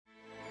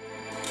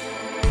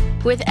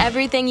With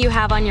everything you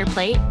have on your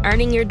plate,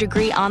 earning your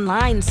degree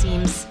online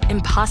seems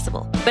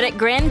impossible. But at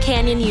Grand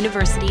Canyon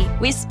University,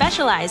 we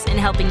specialize in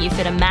helping you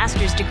fit a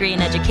master's degree in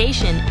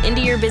education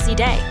into your busy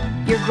day.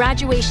 Your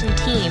graduation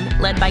team,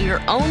 led by your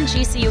own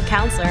GCU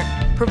counselor,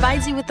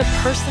 provides you with the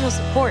personal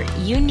support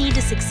you need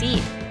to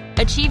succeed.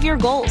 Achieve your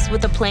goals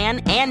with a plan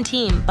and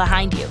team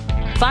behind you.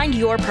 Find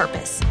your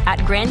purpose at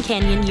Grand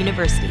Canyon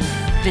University.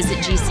 Visit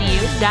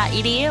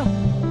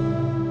gcu.edu.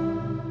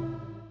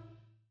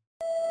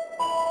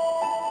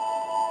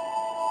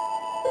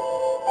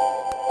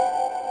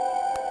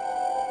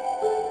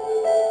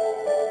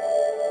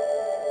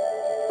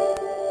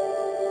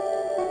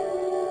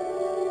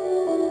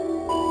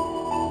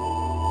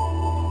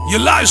 Je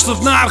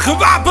luistert naar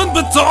Gewapend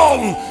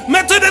Beton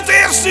met in het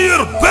eerste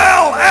uur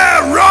Bel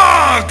Air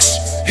Rocks.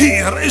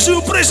 Hier is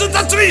uw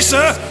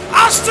presentatrice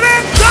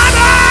Astrid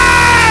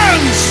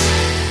Dannens.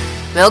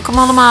 Welkom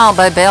allemaal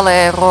bij Bel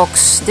Air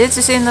Rocks. Dit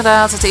is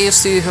inderdaad het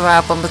eerste uur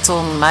Gewapend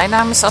Beton. Mijn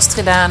naam is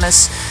Astrid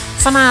Dannens.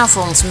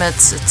 Vanavond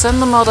met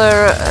Thunder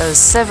Mother,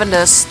 Seven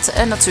Dust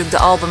en natuurlijk de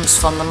albums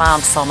van de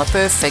maand van A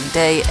Perfect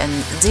Day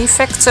en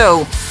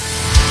Defecto.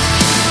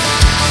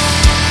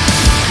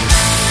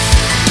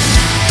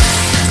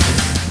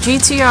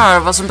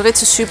 GTR was een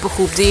Britse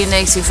supergroep die in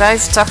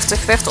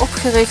 1985 werd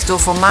opgericht door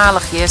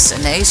voormalig Yes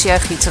en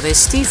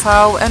Asia-gitarist Steve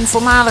Howe en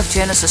voormalig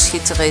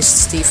Genesis-gitarist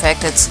Steve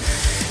Hackett.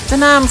 De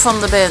naam van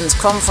de band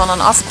kwam van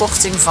een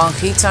afkorting van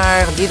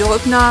gitaar die door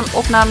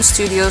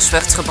opnamestudio's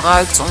werd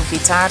gebruikt om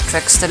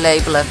gitaartracks te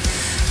labelen.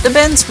 De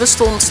band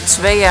bestond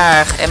 2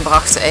 jaar en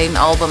bracht 1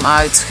 album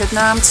uit,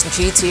 genaamd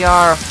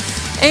GTR.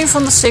 Een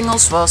van de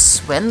singles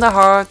was When the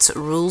Heart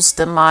Rules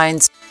the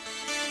Mind.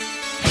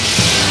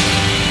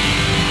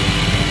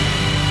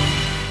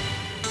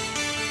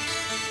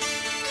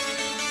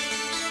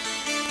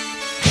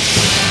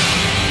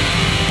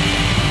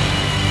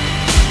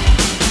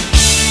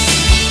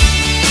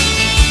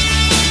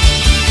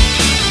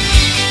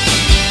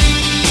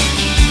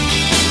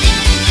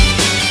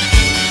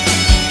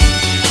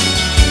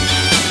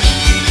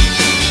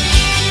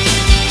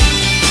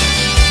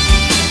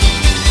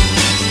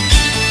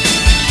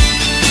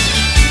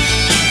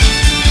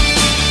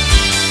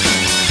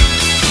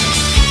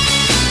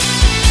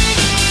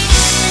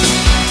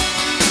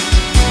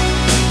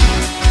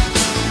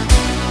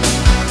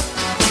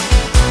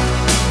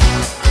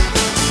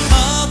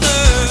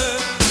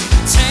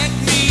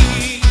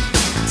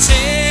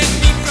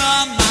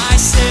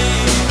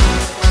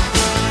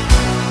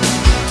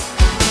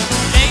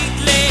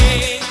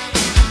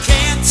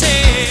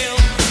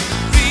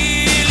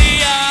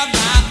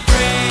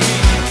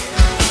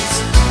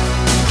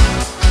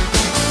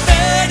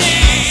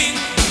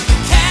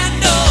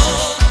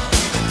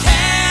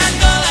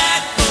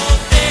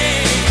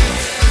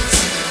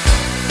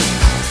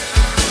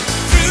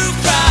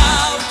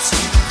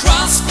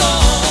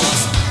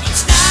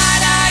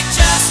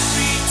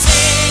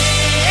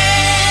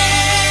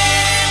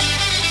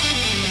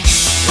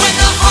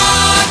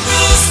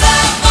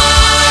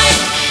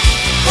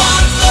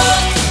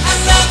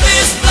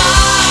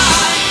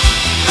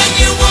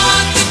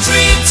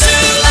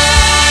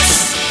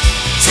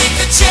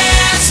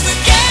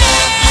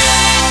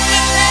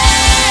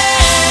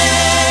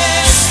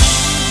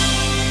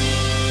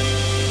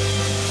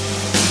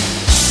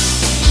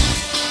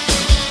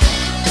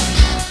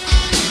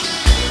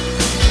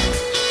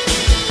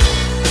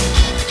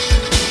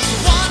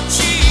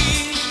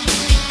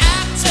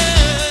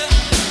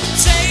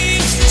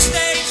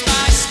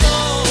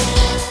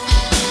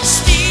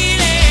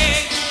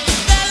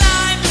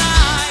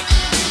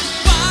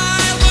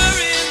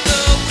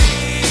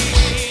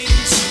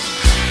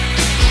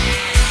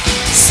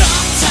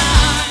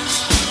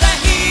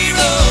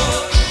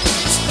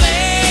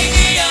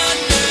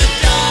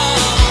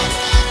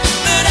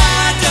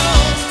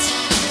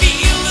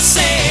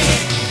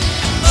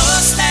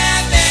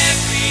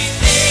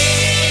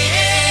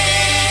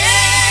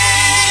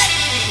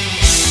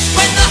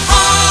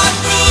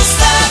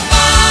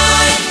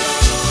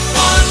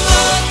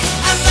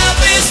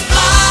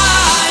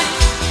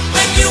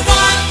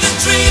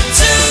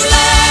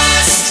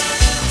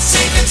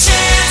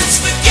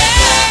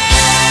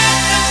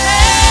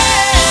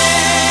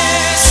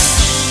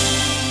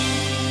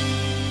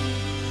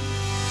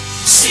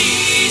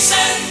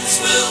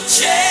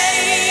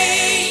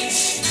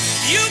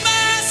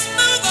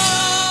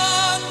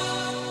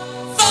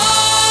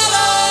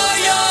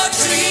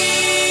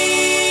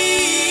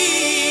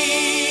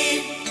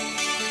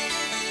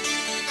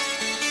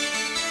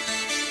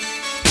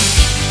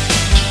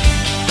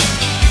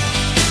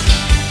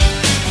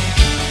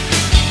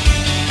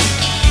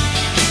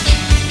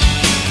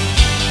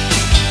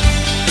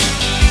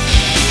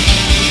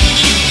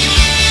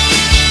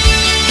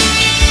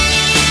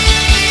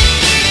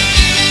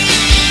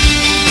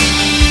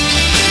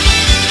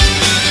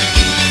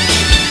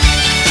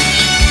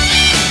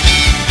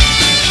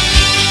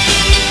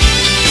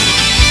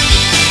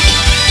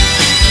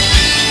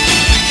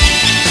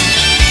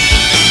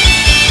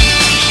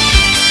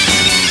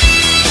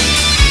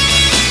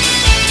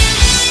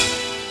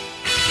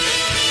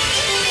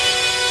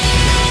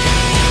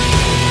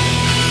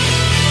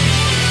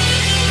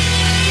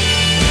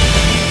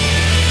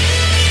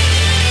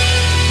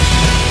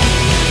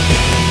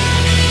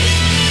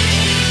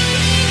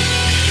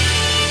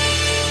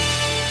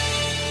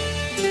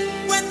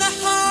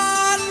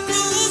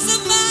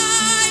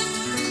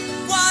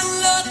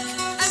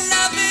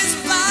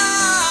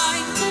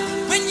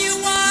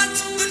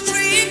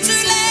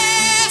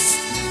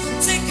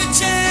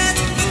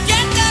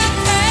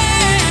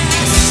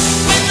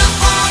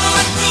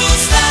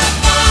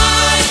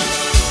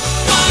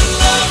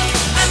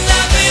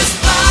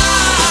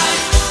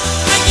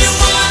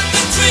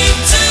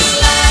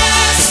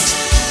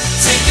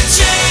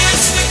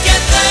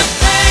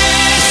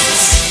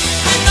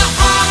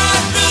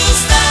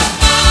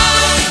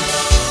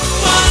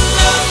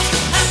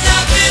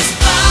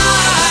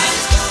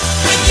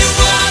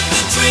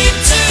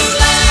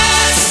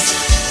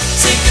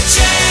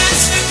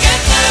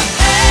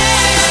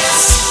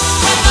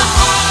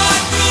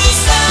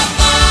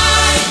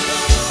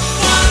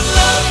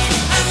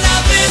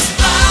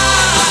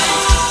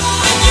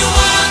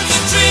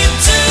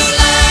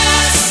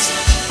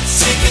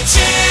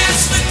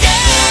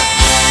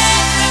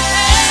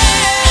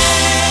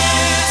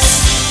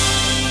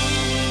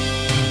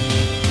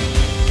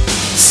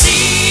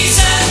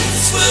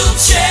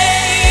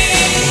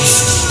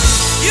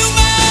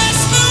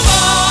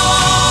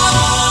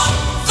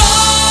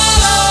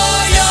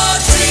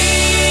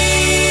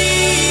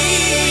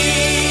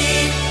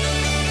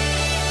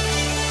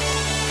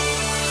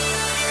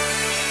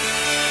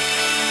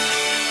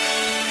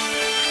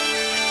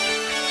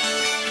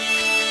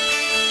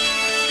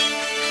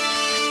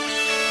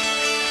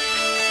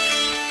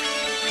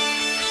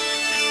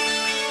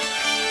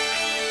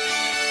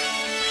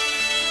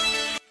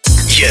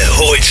 Je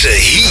hoort ze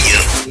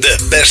hier.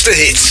 De beste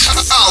hits.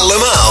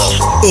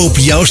 Allemaal. Op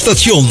jouw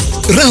station.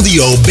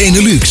 Radio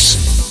Benelux.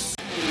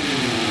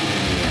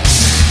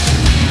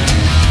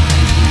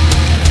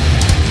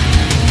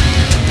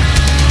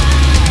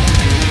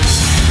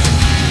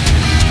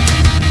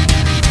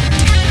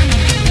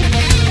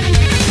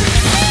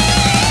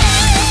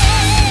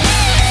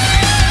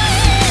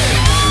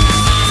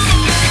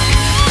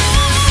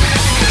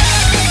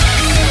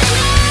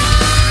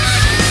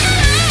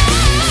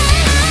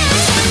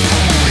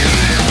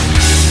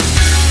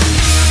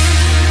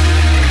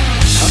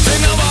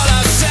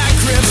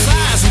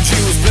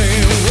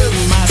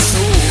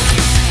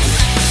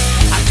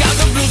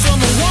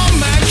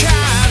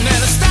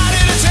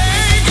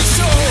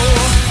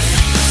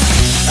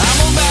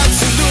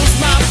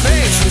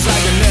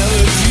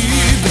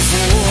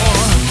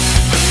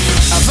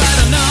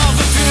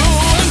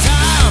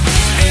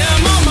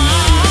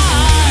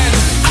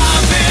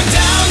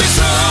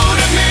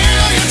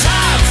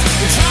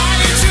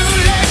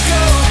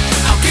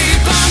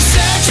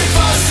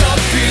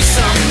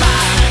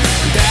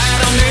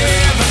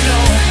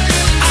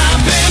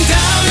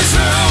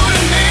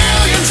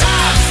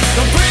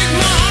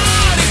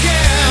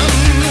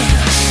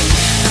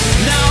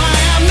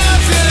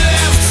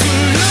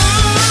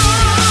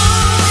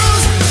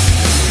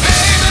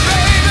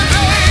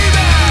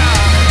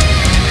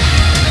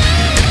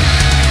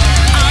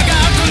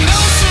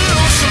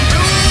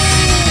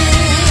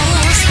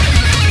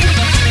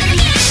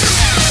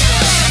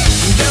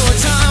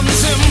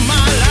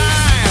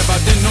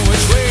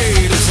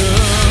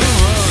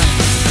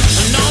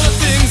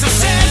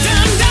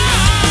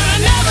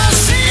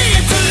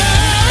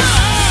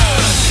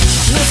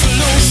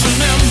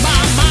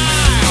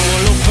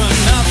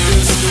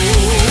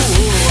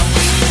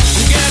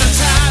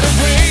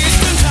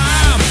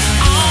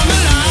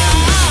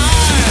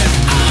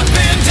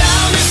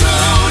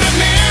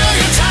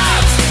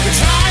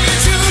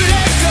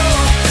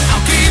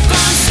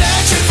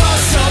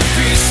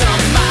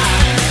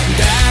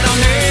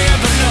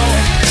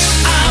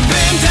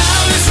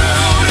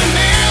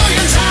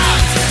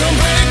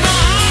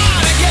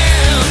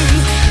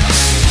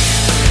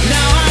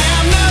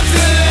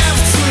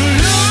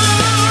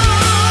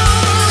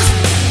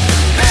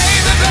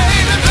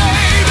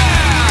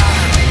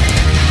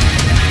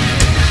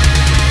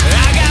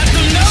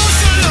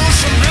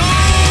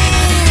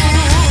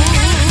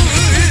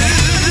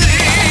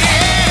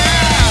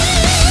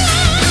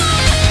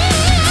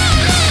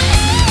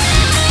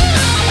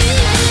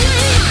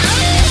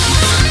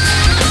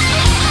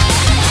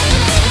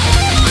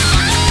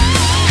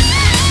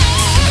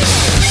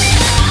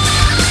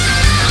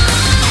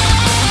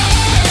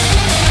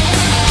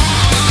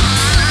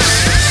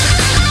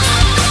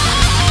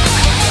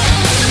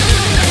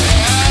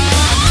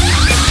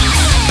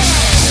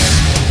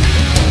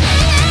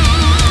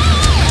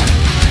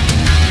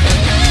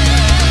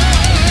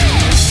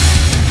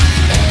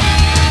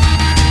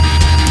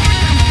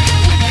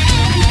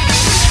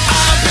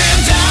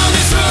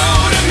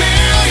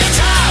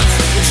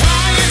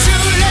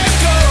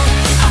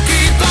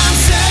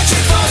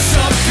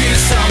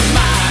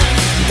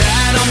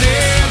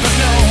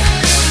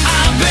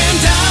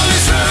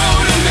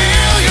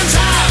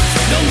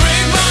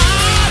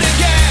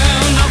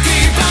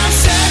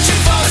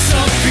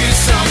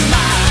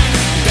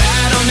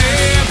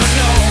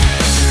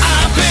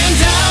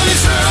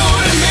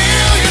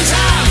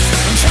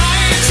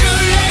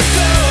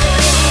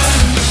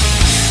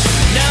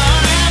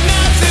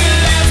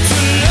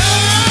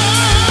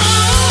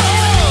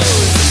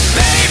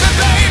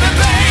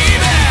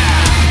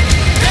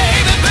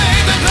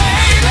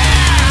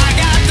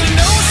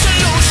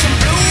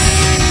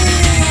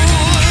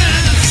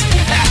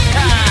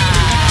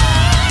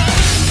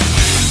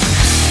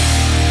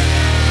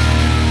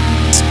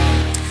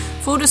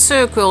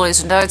 Circle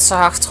is een Duitse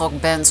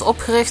hardrockband,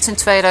 opgericht in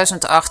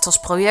 2008 als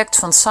project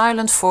van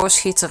Silent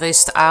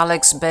Force-gitarist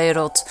Alex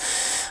Beirot.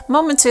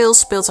 Momenteel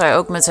speelt hij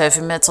ook met heavy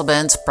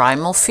metalband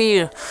Primal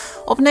Fear.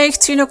 Op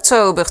 19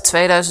 oktober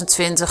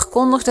 2020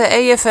 kondigde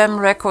EFM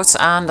Records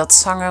aan dat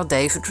zanger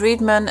David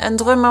Reedman en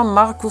drummer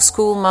Marcus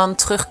Koolman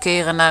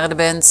terugkeren naar de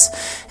band.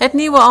 Het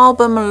nieuwe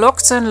album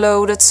Locked and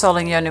Loaded zal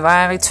in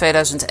januari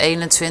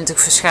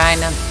 2021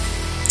 verschijnen.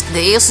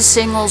 De eerste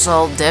single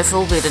zal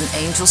Devil with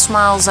an Angel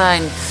Smile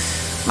zijn.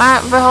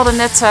 Maar we hadden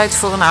net tijd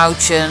voor een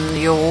oudje.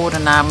 Je hoorde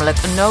namelijk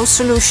No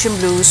Solution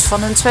Blues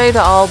van hun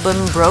tweede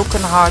album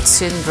Broken Heart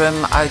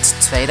Syndrome uit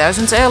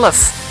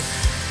 2011.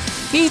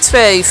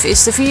 Heatwave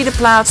is de vierde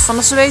plaat van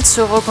de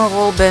Zweedse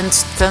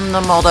rock'n'roll-band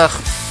Thunder Mother.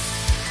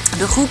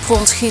 De groep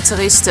rond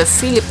gitariste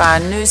Filippa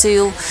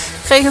Nuziel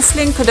kreeg een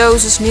flinke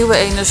dosis nieuwe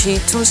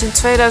energie toen ze in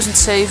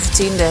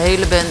 2017 de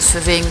hele band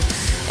verving.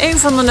 Een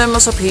van de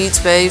nummers op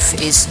Heatwave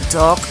is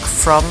Dog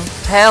from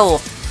Hell.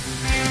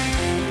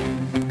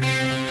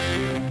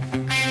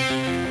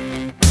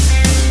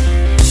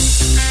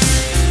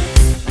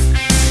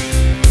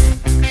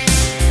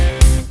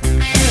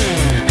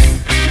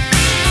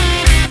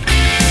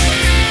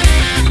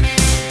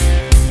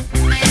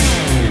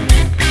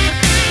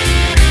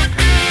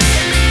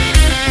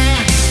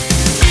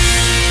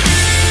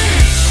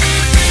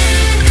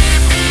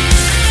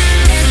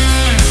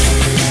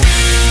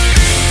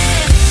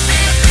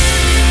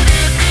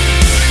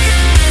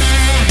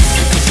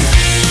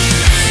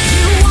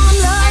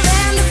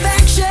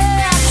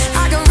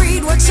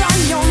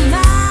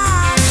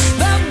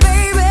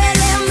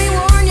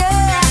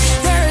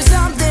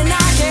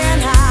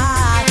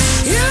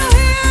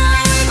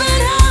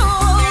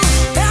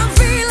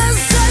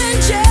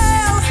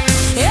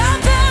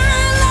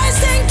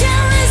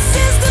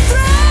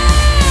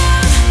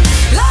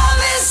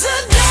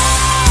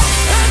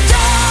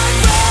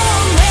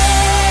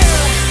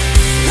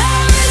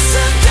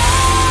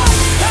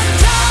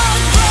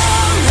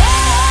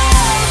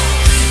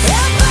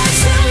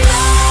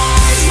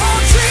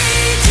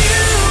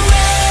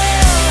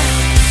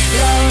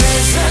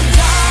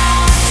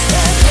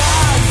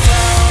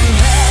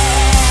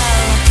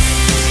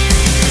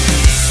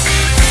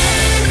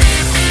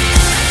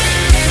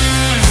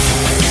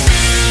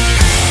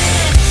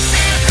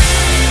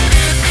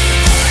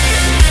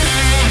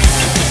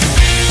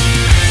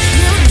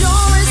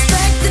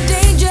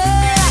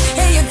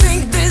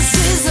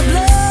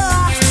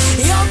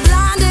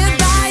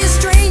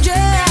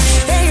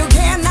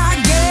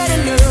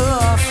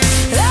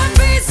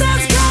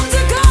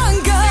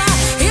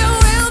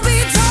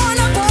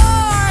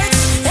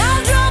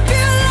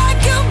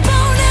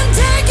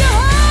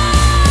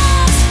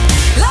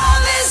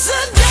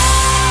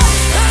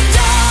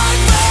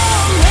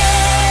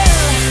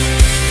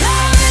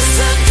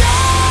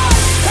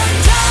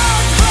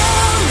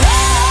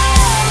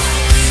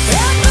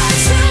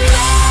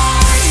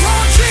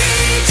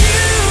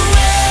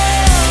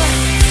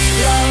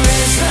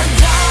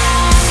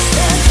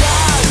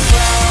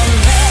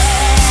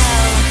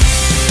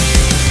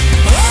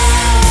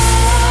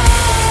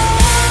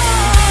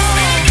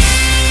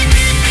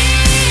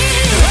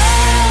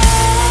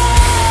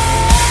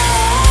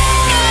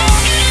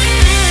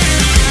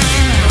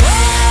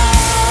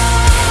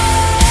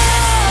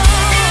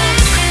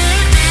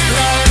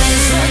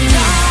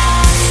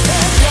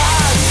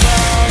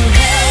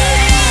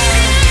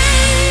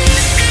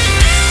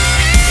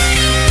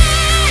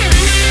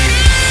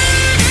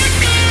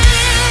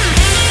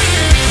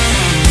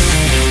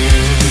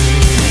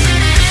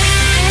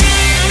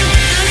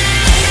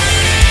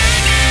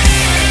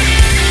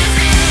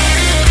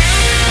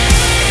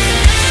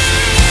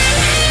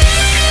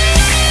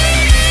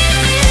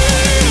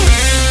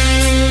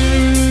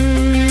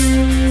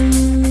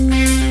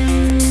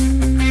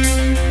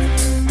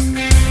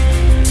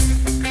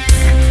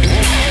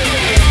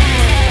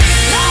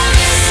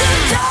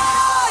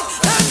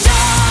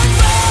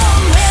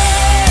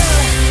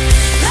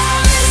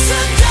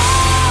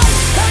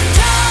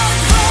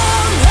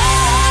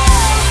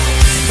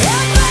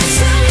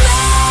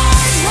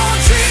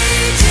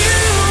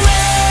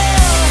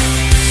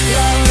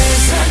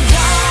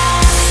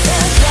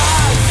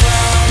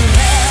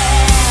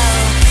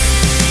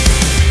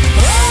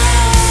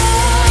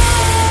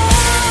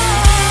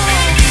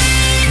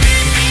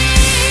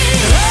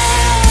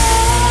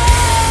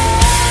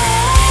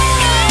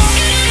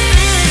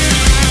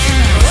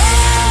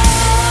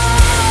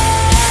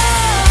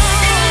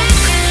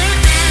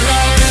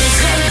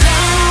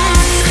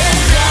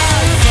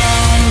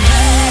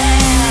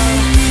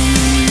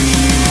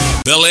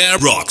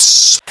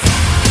 Rocks.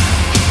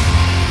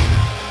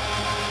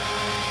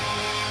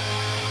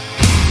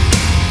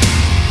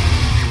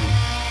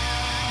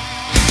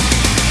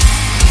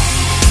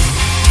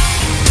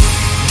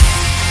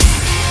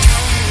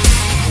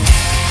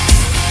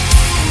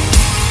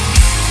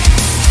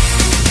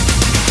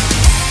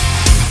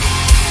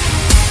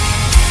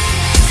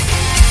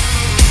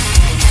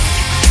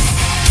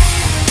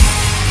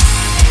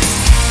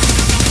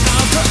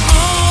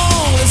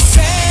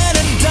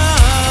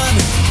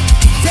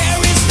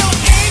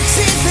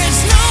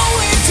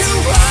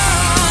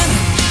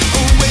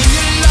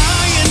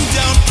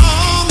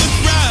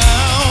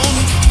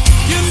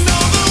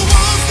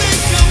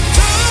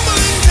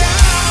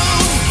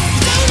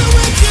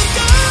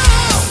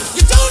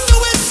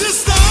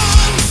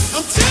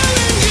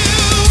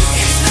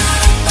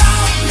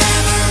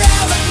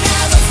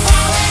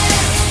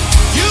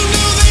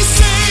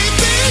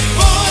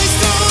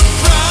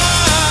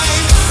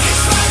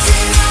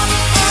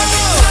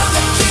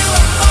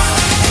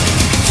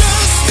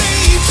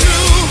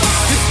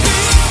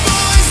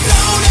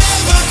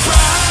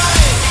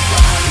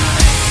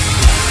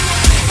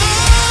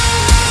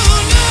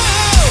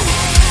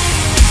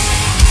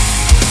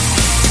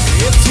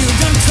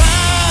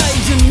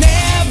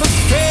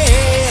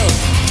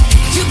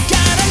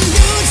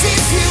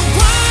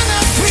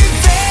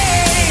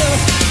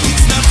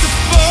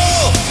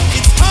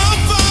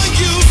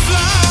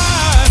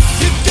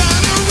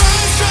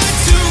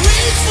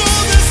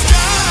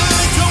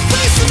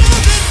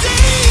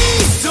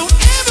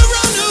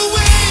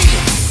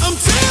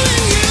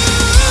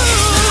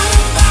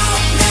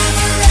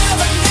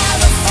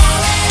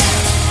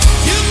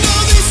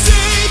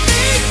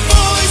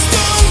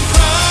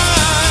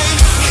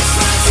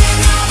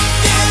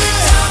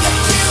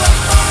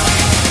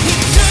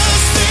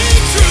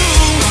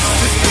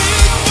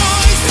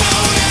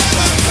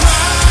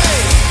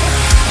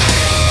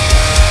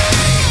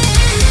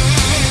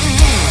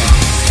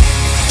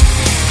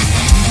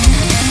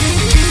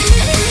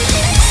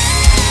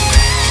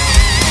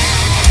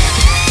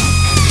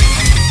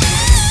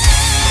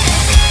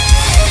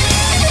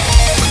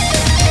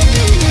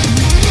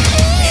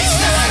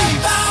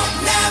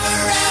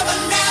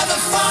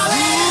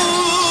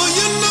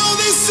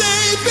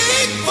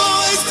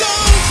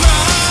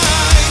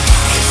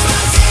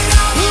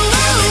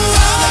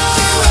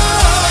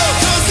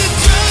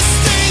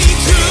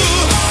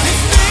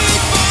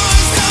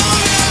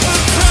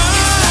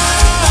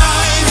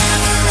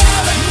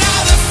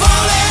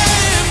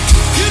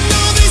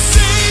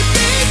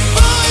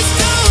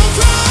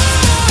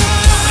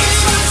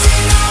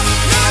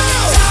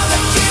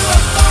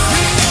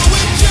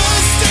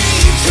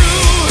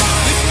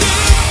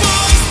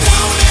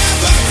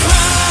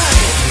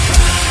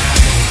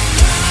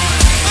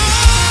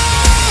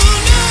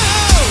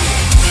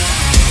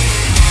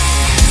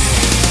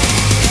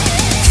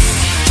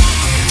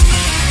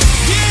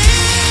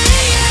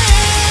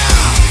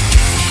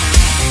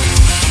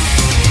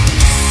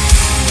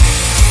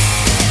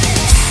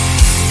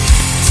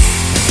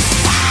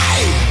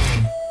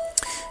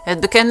 Het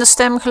bekende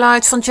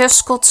stemgeluid van Jeff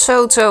Scott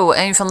Soto,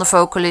 een van de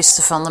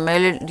vocalisten van de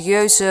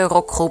melodieuze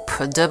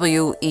rockgroep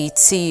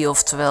W.E.T.,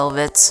 oftewel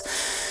WET.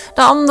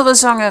 De andere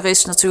zanger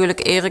is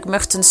natuurlijk Erik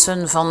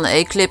Mortensen van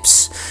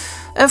Eclipse.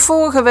 En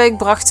vorige week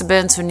bracht de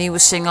band een nieuwe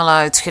single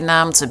uit,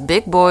 genaamd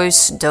Big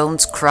Boys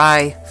Don't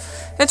Cry.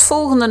 Het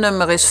volgende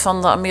nummer is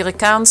van de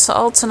Amerikaanse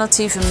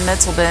alternatieve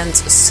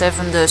metalband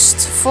Seven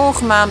Dust.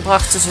 Vorige maand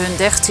brachten ze hun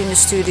 13e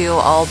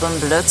studioalbum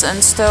Blood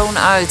and Stone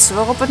uit,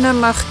 waarop het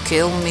nummer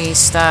Kill Me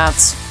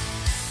staat.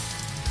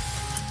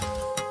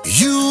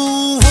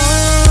 You want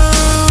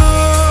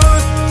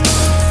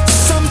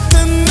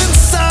something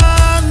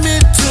inside me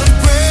to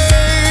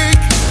break.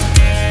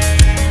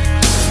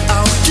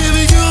 I'll give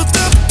you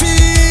the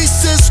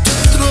pieces to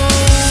throw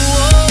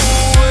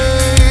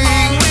away.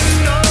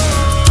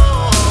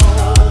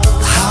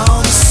 How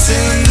it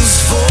sings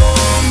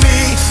for me,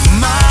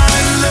 my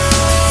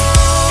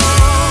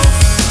love.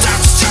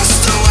 That's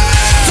just the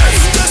way.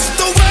 That's just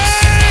the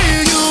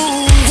way you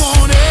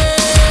want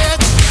it.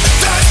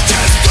 That's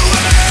just the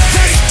way.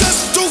 That's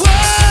just the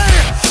way.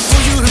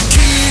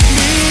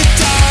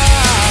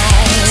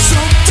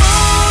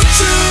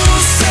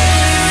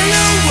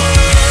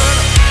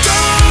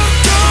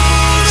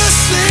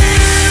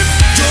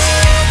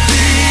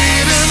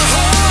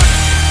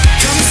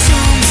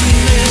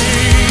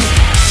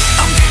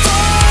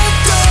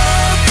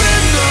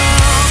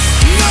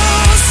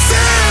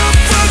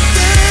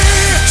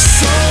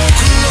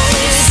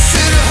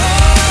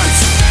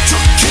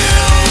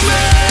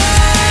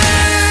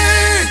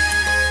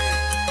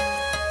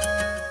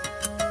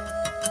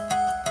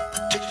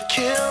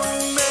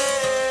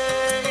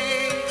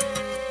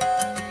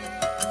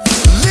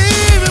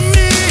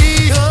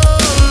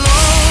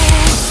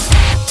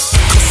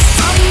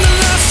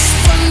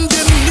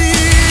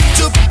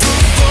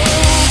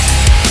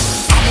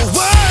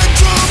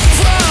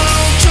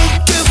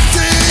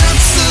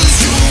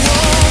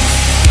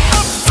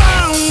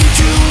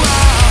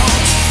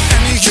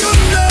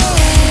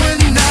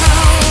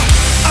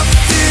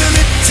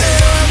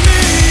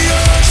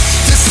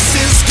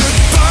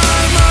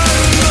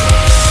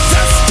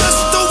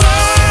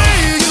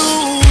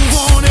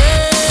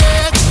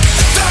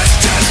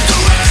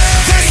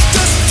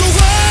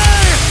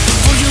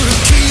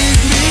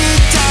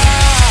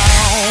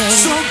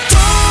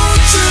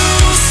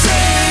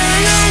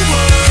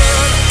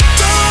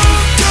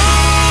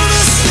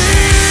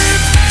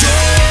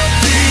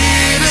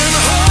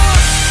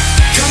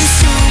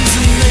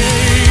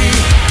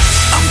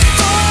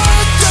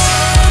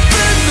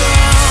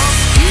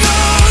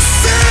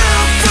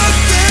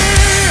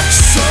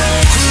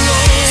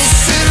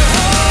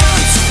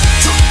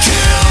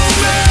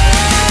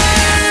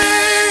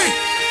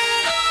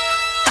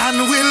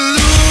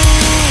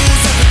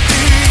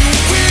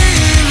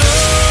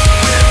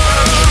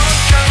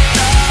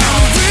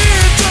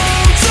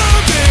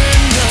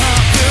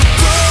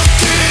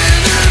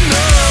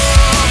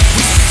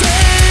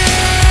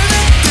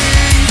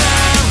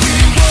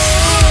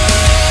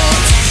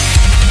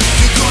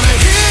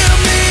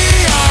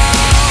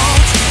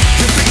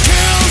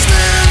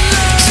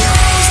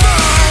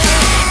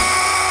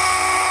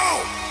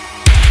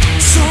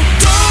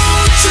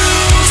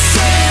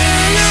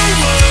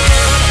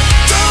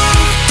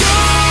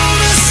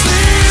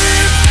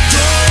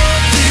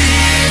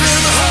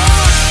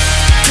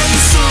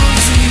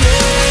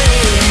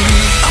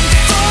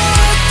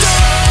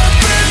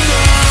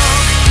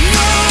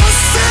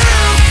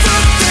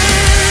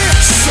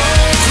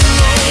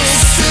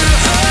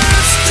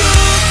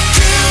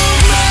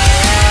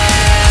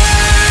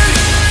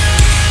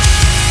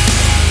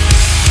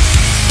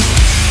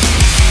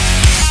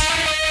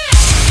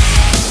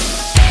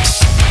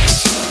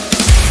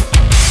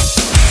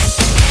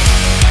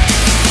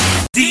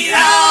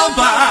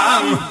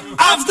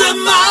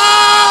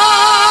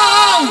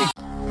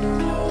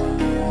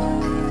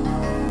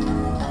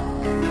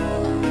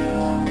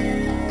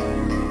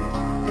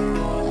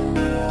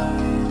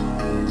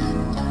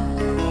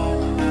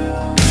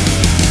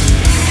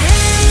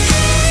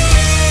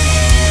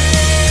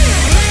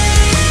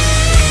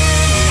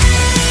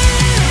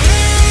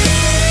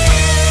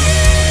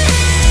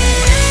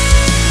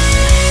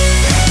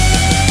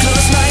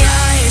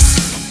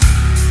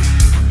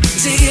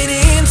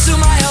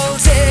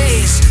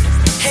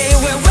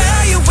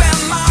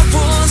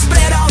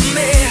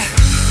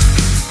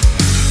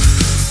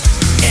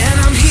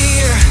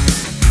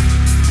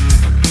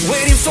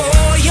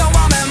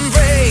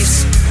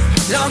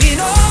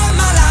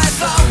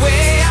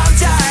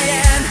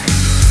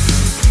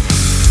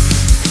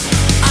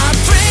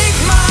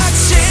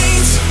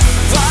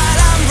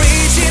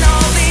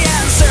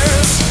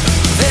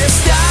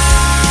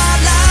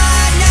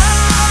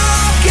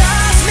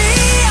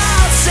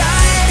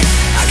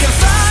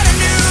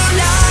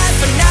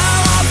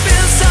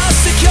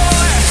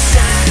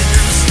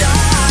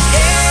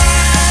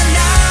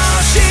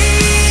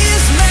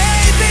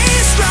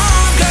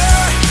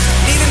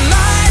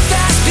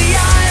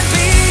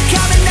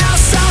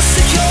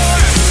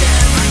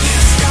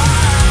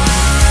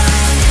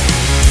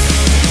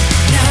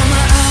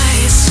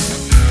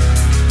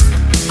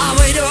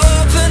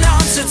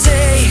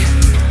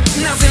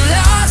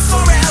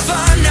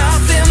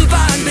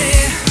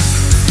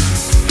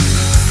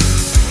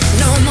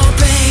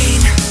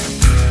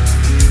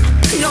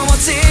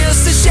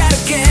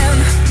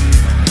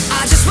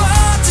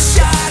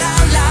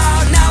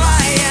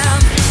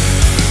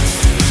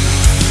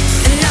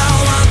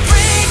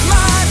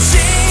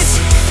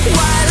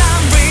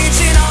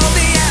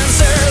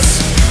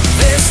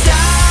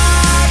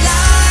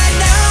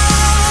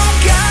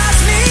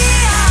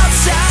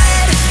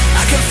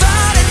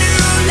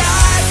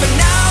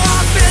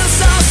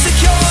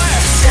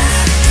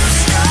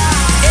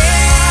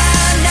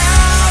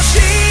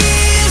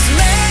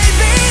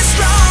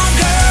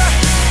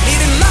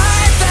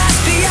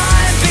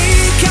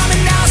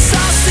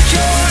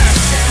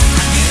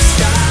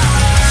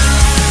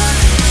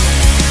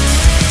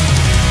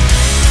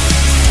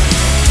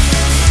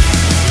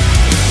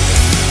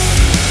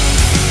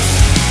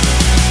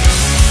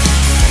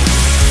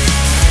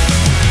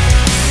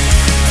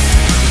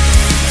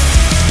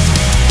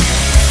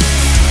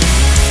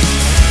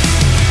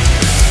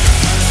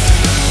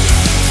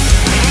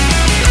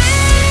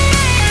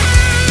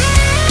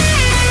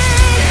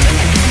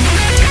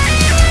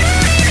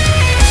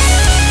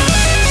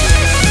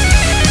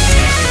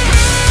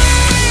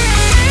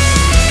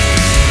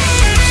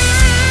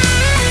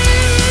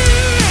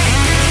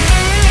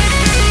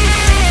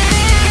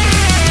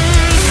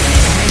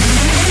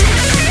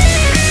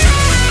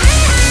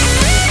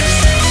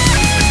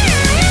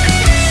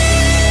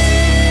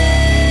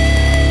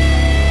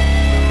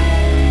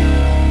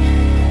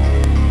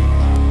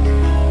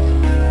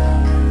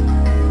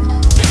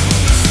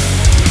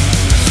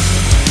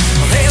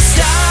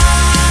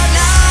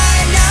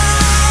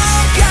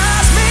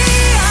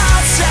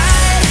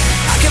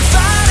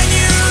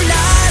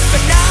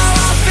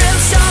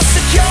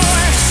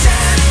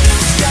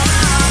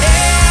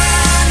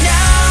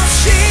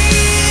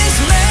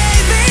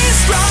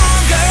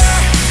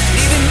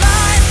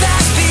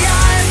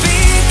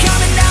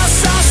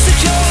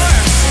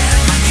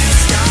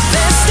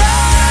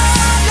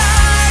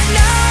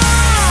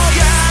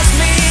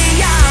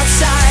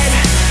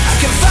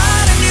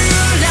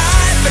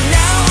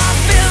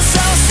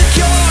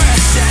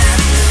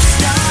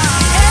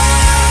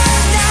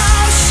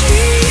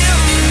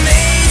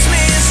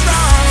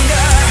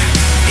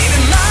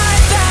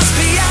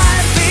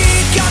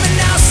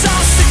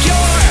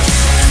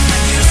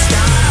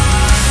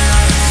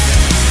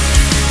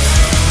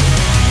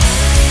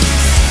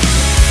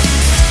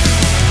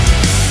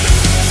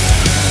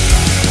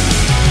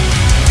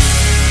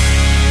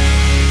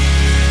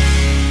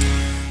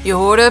 Je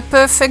hoorde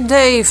Perfect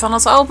Day van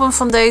het album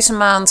van deze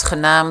maand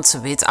genaamd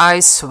With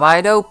Eyes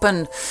Wide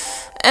Open.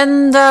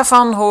 En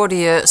daarvan hoorde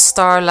je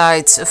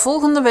Starlight.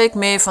 Volgende week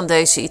meer van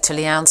deze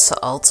Italiaanse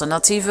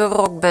alternatieve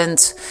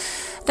rockband.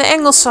 De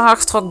Engelse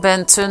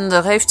hardrockband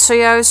Thunder heeft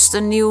zojuist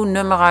een nieuw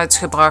nummer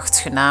uitgebracht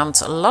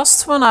genaamd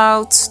Last One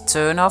Out,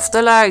 Turn Off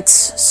The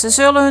Lights. Ze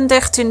zullen hun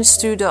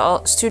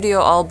 13e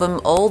studioalbum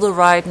All The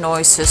Right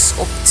Noises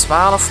op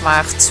 12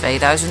 maart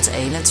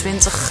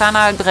 2021 gaan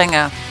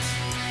uitbrengen.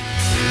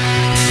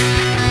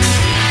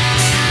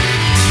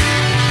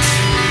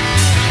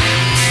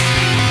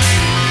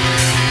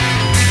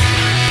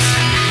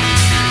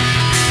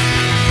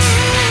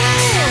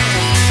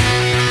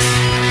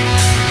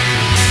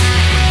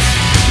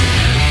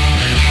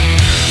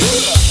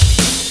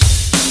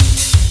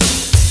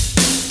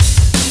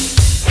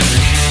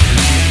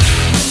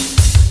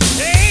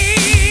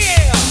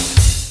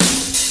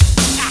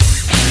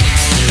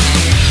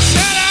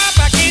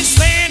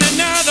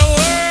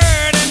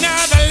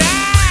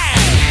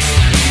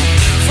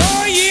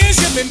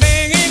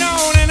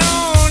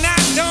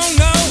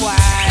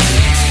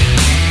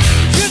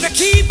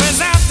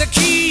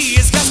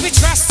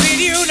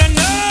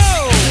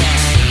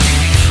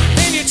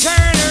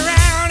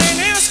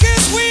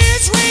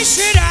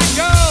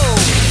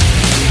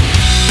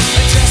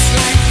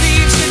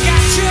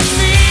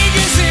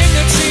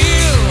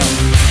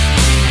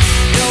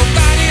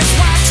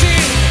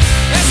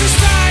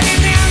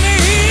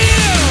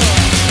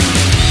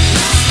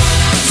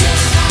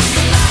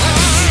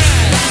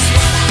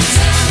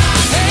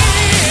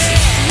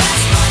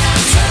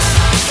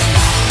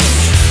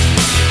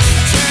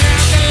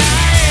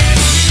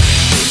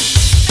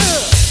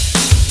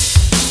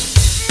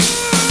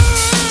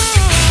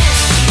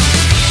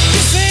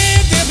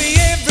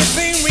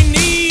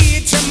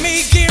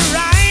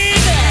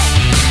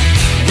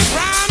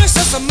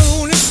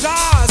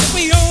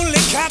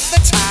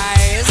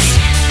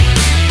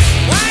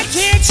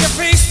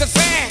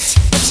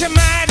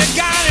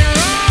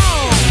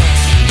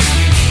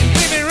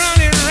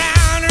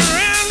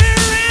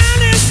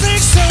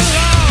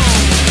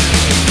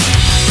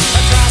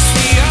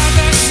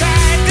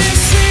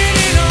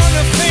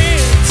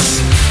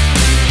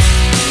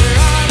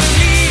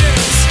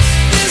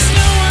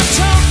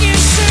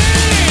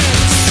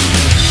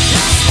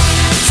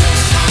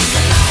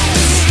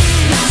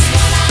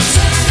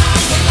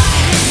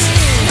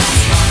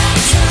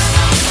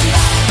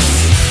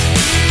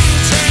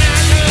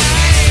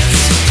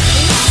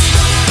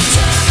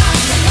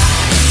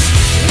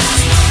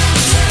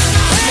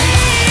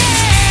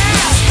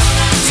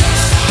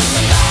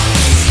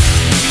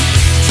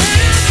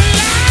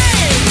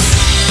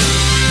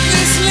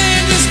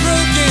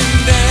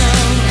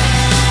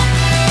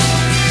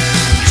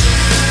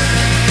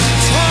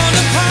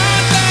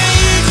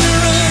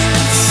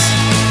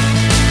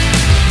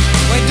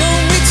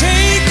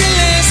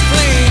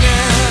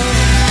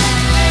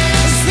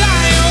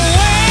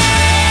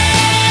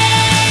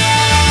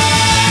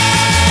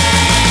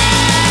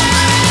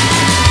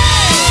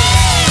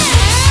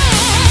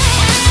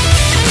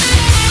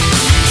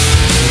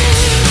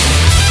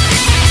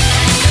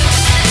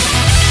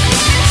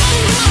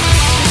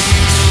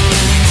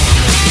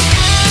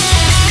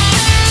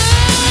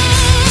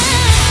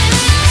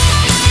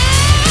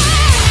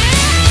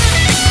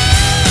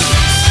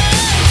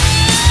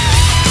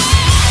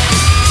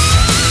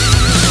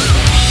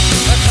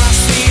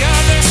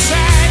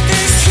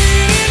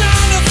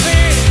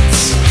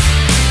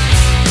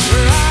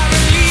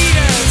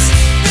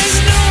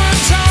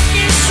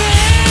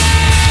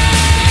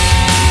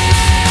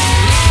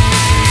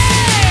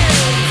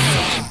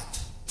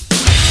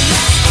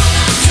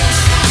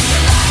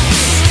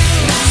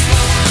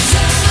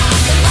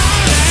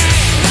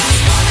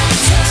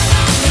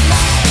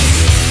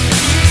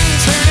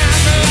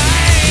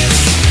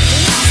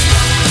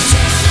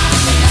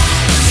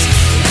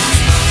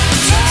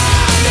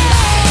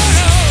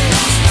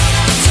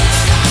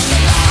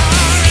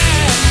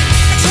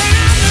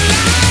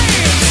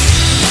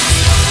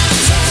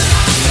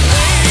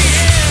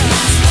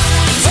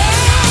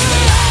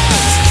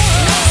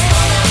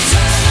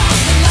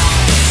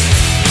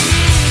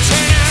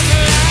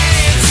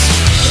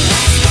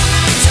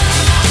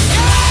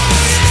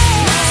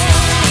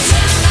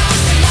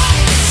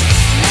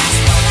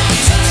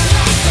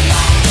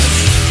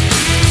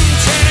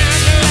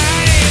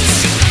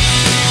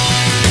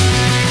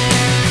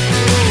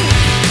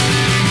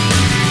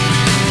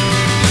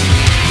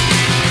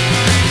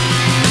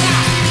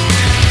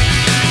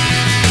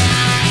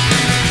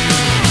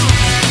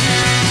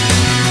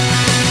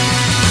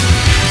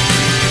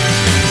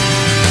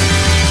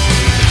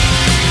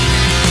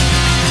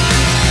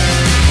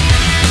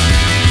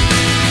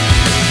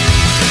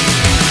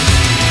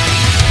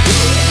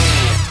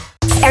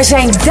 Er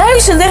zijn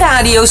duizenden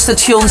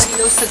radiostations.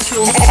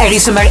 Er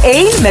is er maar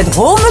één met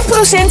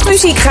 100%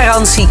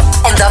 muziekgarantie.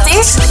 En dat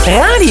is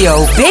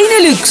Radio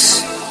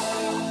Benelux.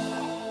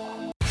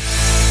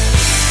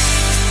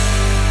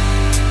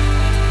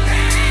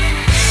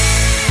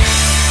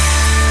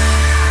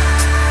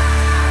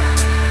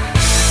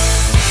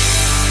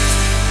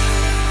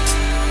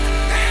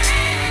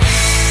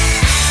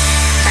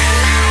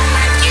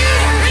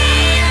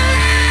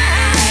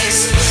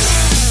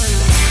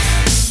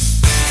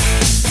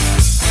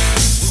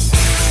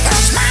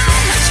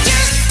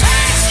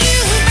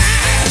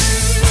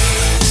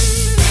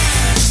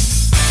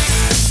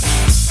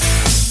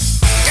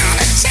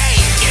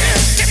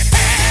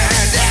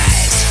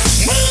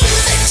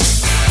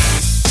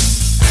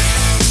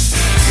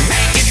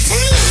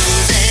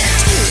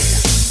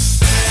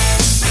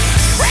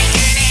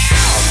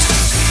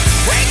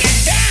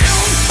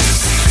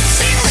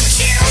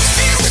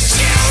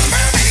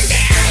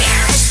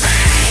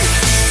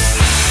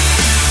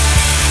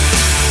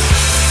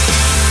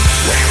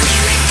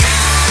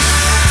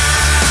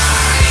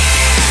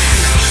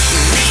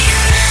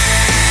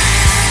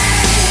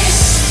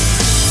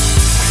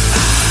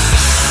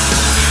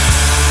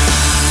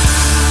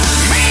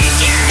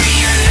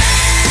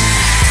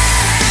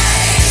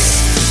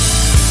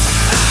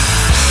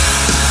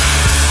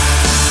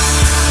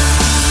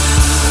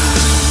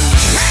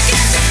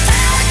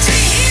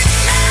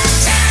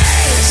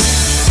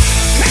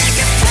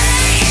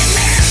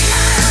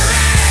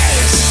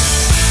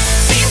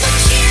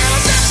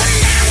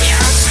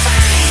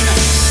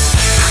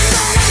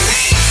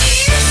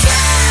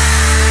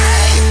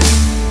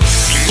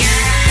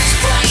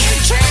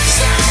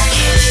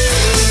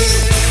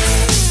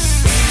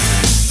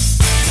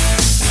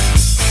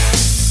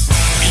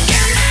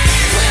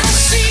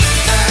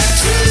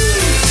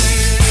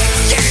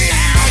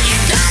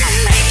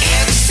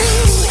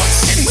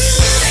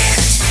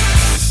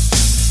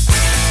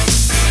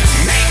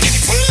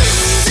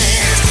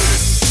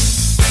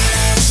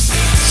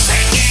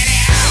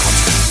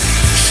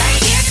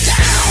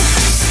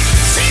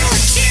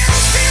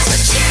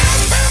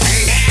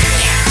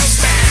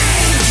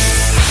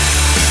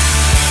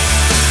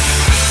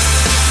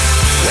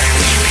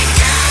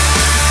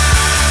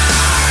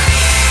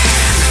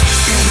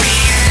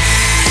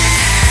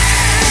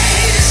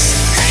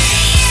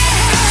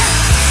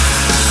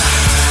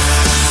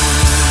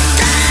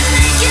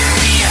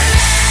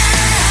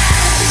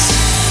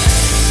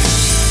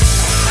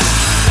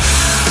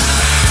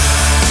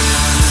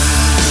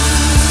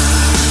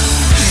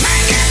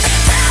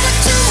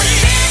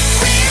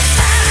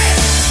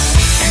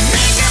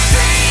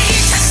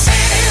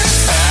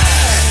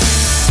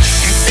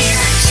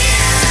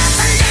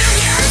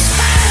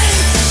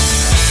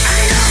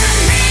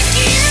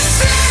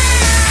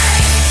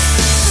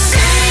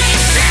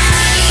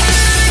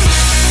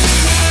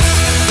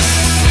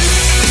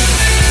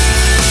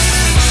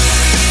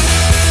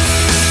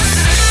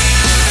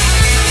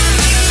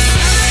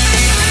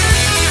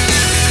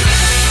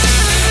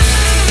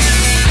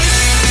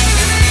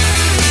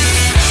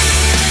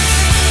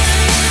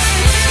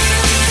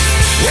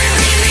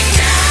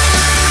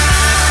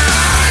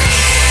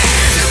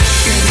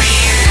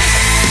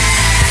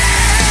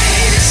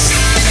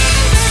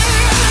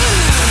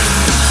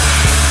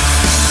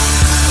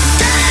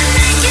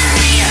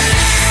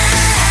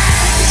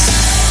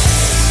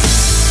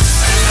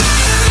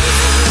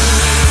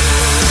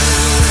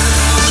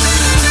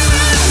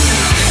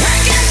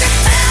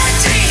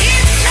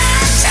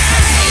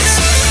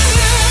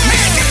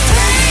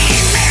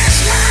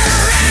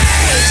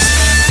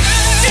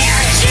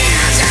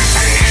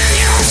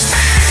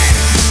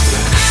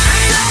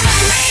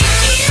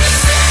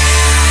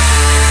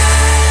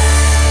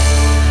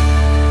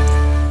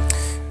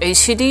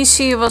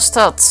 AC/DC was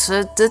dat,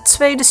 de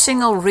tweede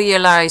single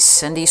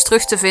Realize, en die is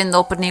terug te vinden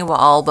op het nieuwe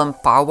album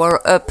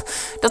Power Up,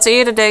 dat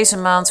eerder deze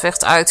maand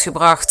werd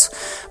uitgebracht.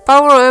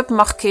 Power Up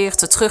markeert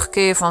de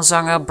terugkeer van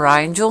zanger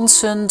Brian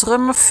Johnson,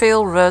 drummer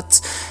Phil Rudd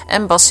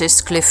en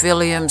bassist Cliff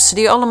Williams,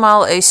 die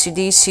allemaal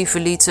AC/DC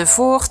verlieten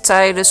voor,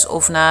 tijdens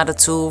of na de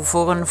tour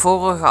voor hun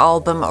vorige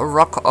album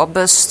Rock or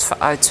Bust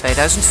uit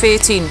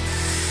 2014.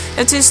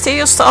 Het is het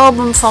eerste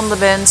album van de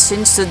band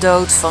sinds de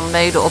dood van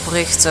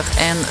medeoprichter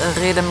en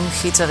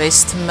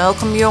rhythmgitarist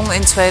Malcolm Young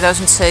in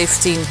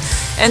 2017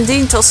 en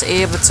dient als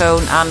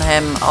eerbetoon aan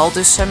hem,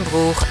 aldus zijn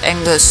broer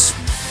Angus.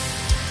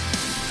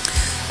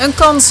 Een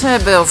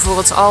kanshebber voor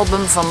het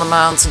album van de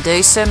maand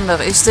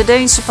december is de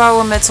Deense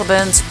power metal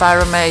band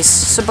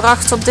Pyromace. Ze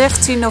bracht op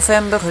 13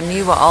 november hun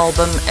nieuwe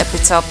album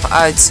Epitaph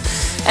uit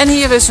en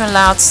hier is hun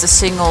laatste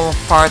single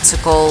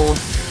Particle.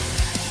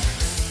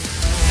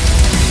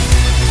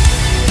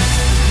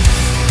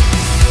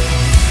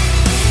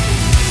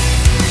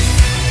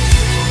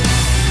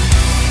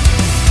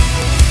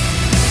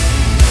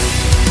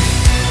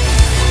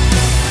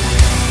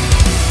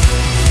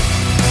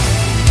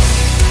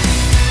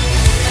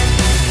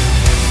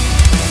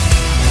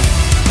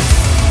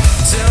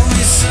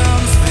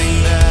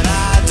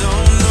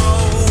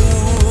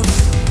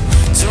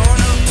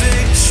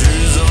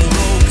 Pictures on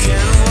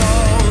broken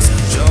walls,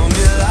 show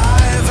me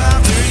life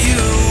after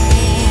you.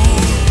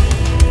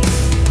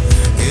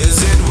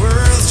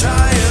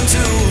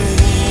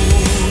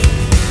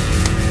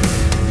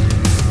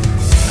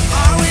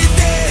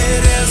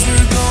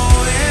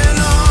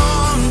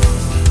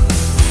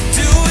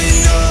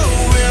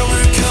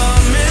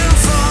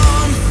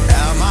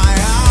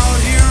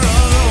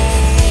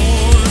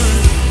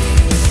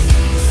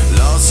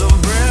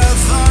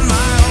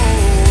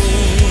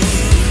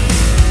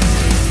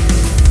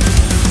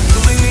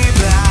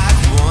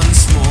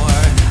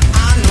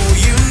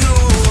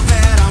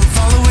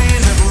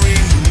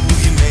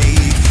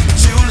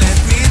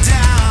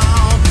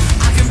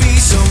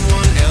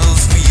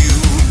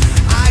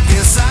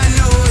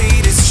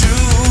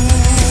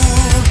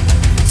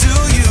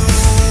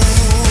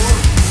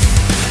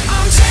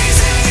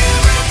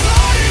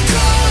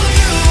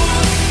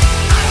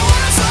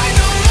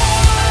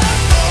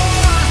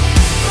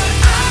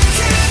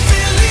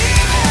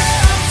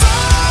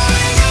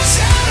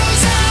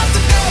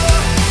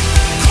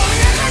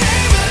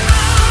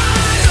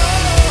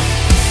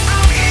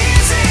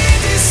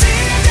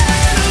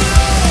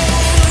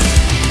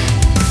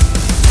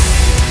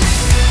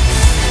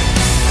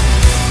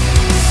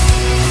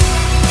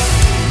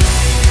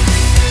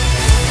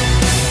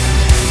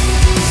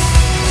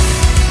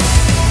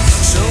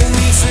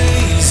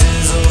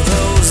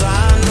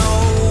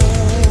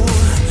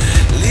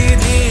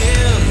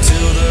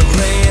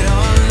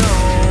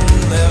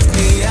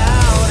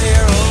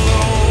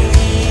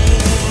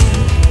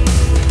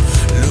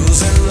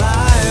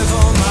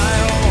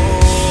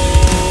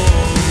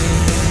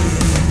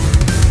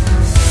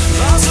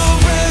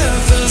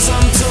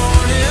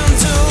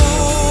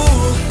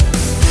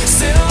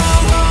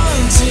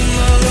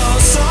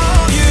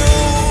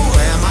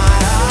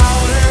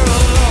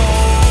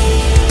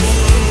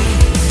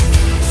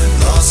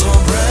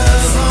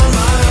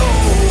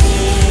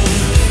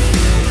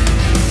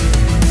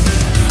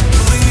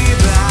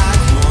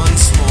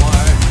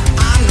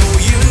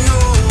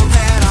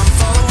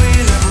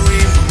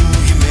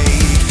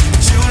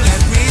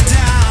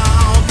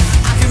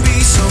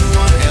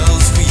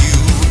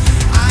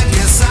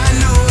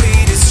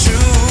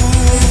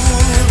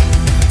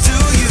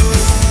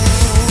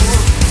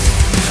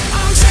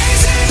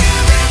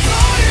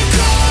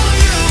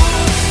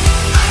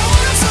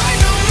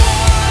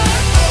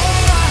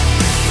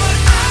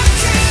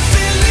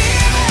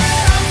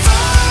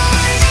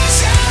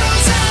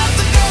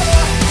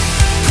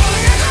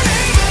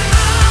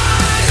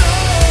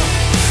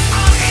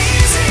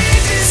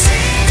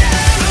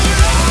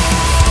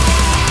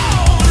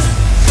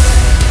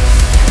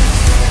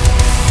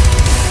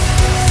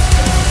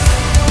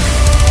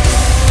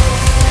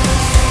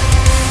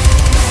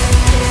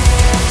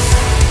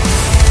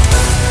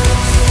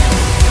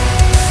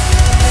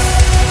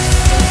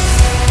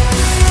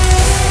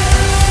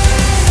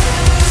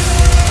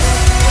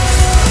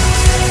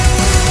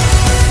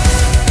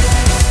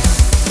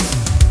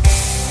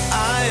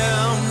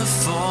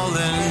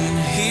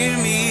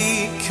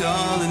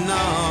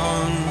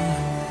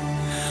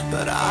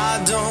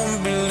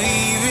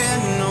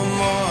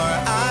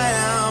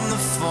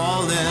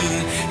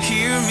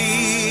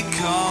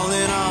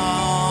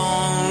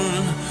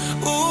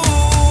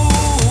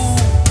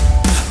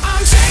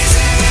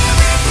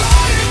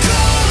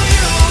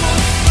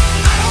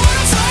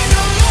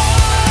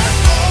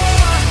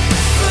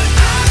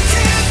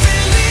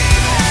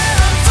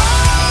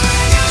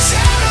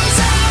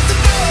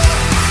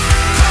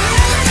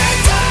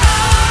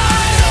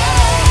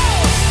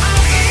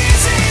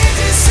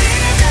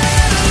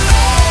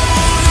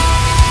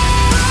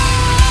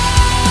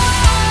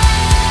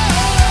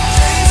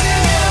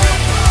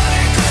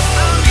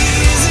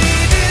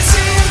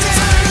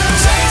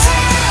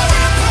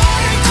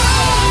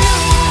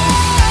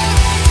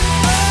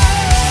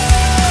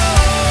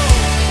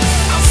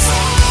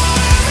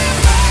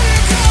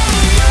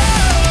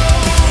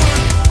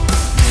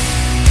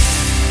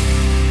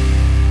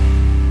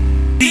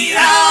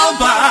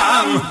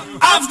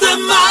 of the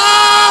month.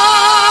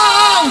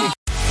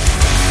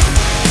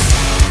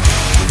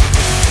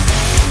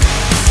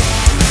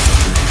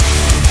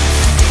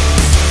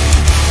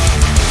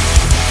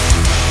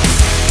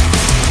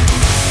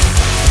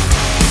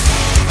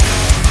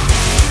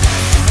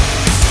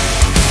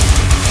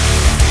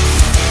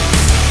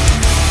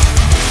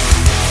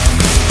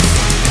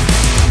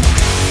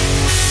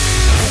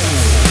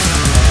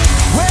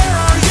 Where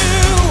are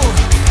you?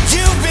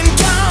 You've been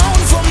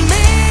gone for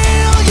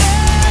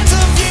millions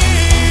of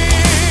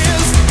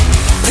years.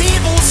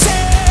 People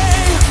say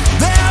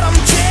that I'm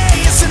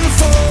chasing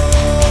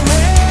for a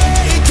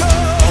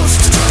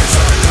ghost.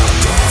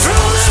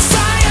 Through the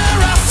fire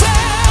I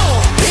fell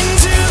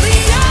into the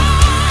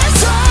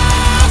eyes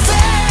of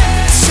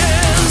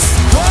ashes.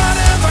 What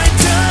have I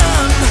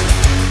done?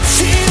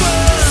 She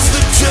was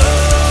the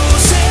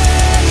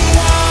chosen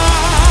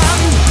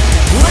one.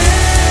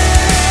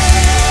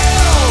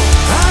 Well,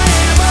 I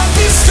am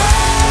be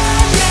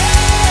strong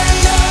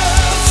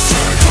enough.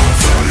 Shake off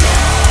the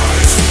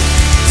lies.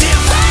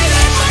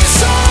 Divided my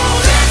soul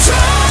in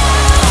two.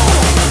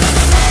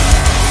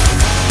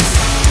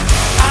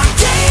 I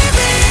gave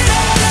it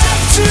all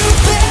up to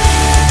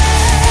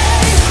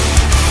pay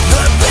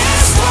the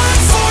best one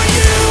for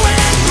you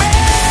and me.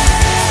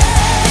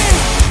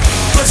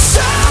 But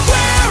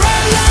somewhere I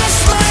lost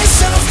my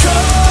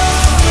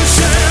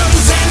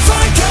self-conscience and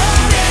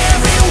forgot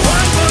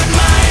everyone but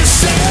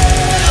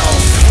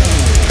myself.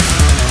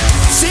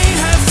 See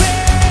her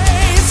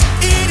face,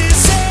 it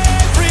is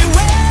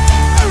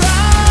everywhere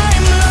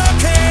I'm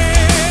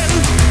looking.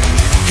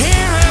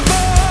 Hear her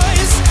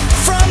voice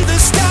from the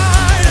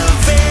start of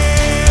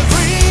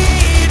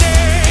every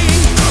day.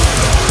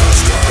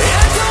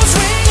 Echoes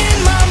ring in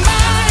my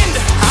mind,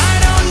 I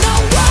don't know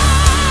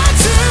what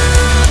to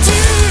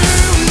do.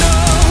 No,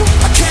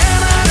 I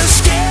cannot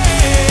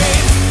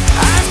escape.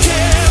 I've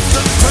kept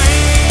the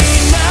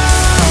pain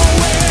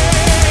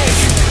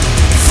awake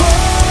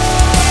for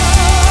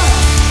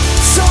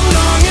so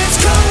long. It's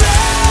corrupted me.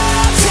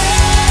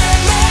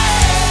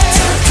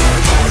 Taking my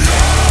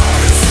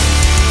life,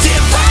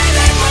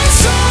 dividing my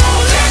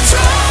soul in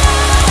two.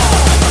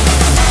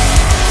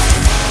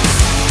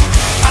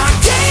 I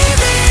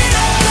gave it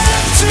all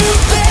up to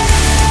pay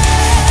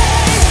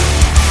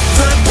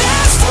the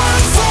best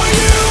one for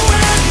you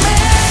and me.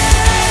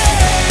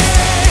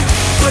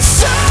 But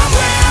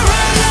somewhere I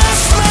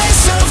lost my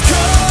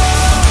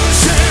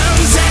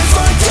self-conscience and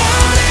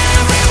forgot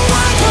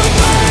everyone but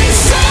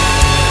myself.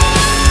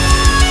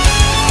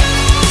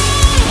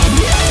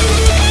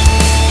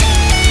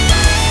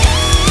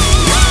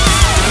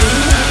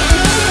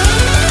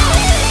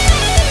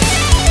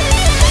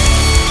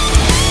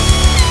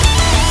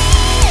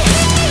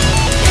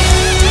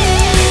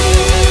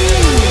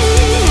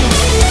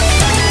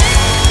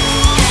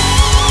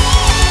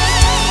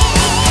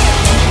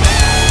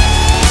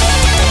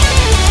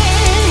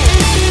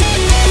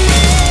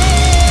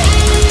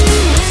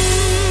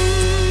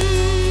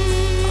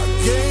 I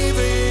gave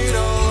it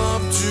all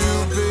up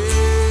to be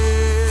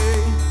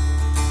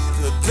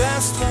the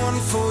best one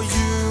for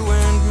you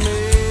and me.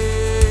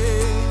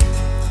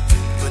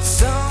 But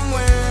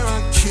somewhere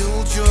I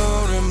killed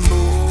your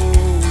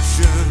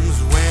emotions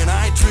when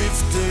I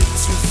drifted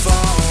too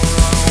far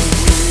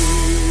away.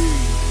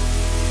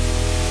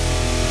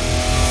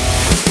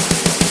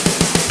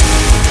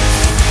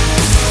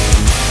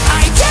 I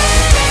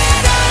gave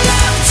it all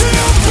up to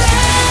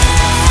play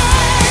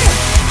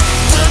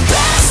the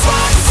best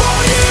one for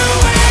you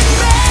and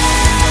me.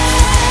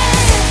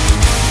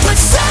 But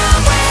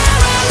somewhere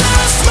I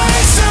lost my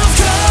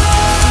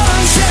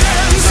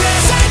self-conscience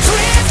as I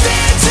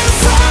drifted too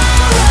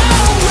far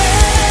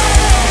away.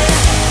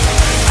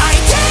 I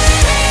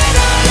gave it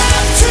all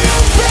up to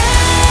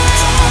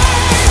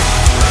play,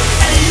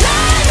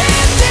 alive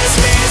in this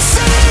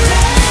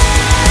misery,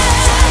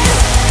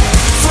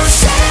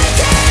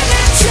 forsaken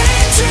and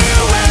chained to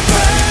a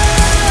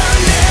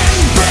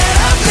burning bed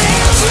of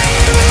nails,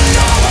 leaving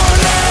no one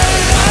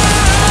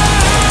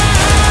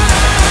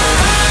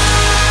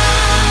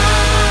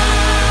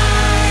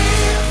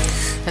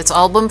Het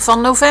album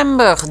van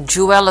november,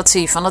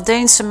 Duality van de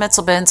Deense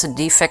metalband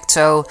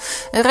Defecto.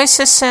 Een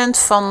recensent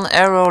van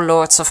Arrow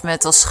Lords of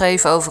Metal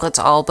schreef over het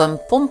album: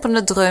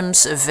 pompende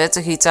drums,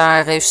 vette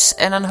gitaarriffs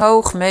en een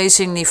hoog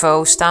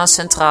meezingniveau staan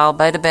centraal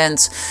bij de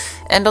band.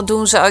 En dat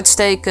doen ze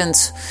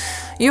uitstekend.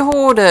 Je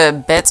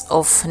hoorde Bed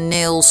of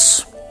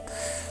Nails.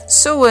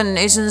 Soen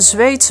is een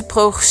Zweedse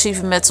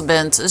progressieve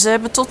metalband. Ze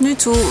hebben tot nu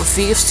toe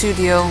 4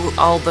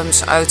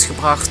 studioalbums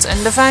uitgebracht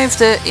en de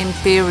 5e,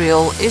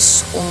 Imperial,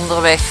 is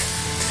onderweg.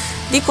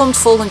 Die komt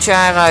volgend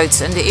jaar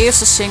uit en de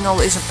eerste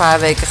single is een paar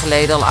weken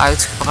geleden al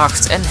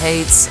uitgebracht en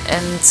heet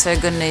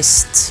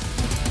Antagonist.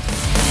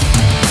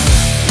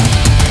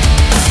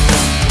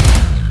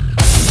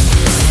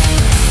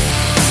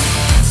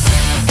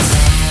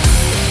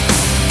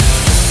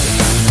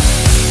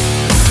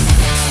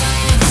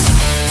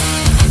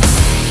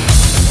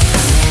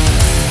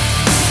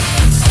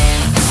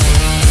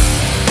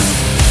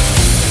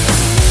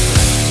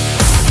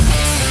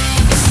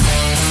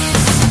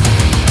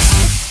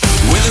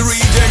 With a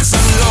reader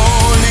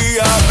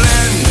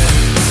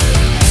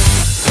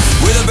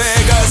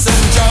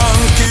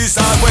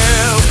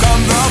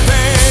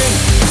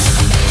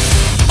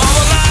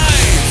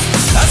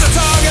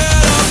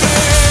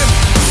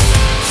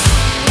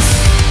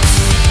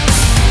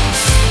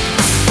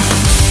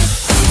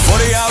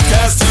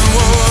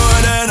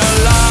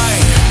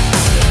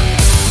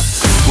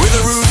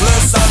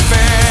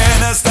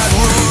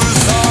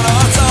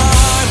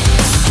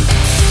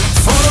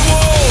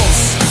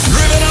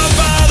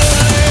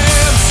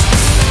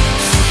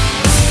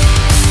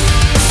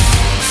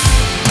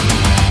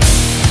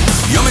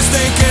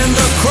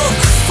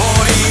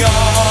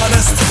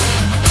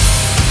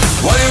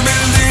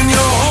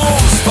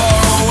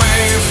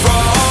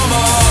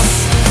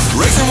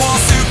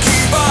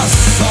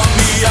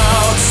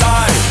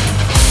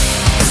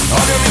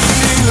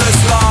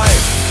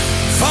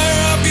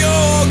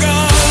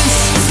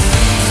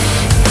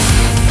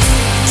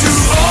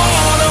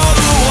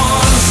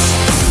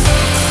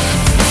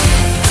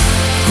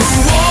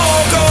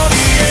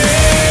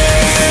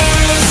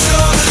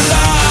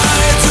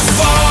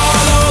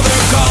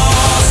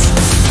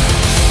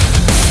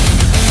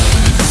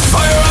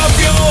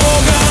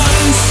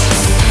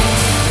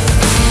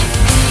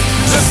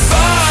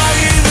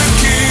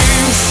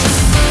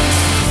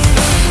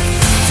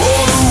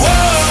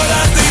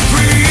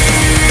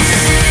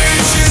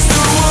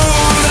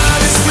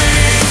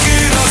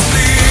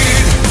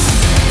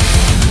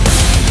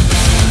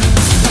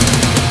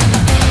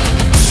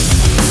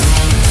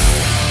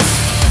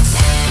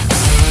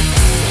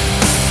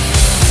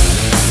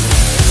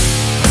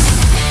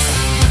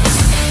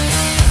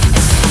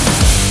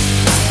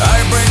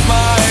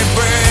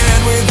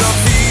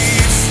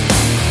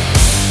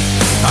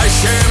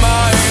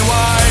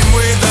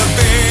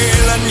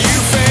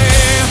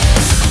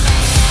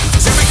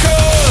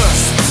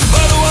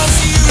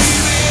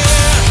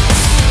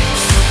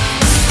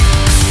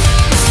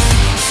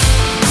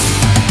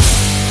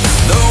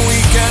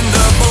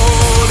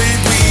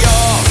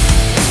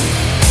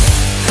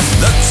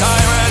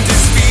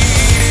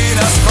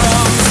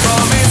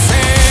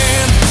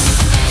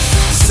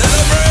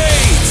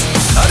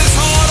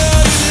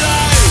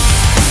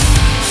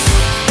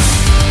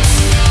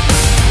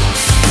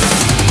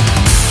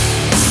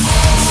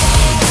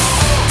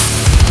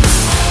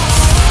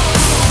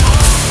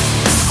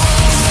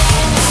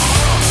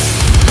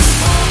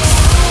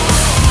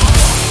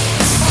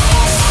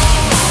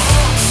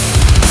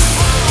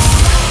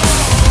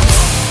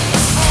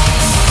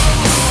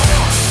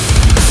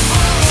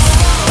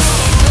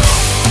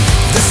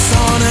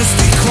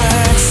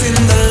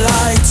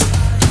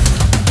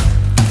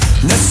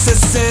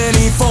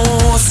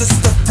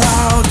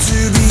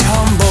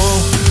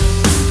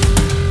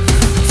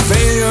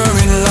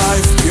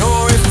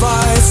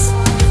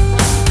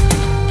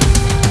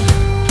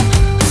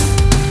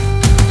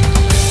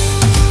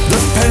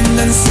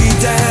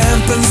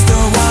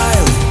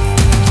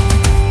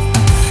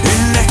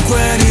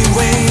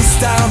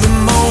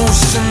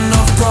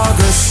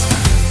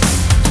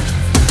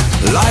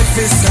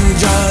life isn't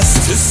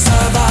just to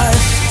survive.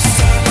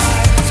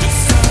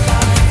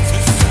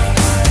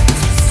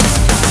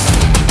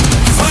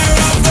 Fire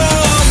up the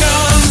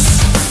guns,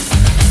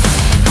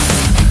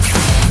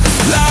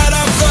 light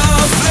up the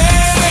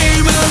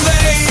flame, and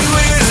they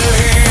will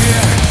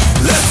hear.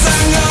 Let's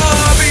anger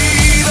be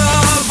the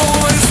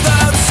voice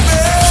that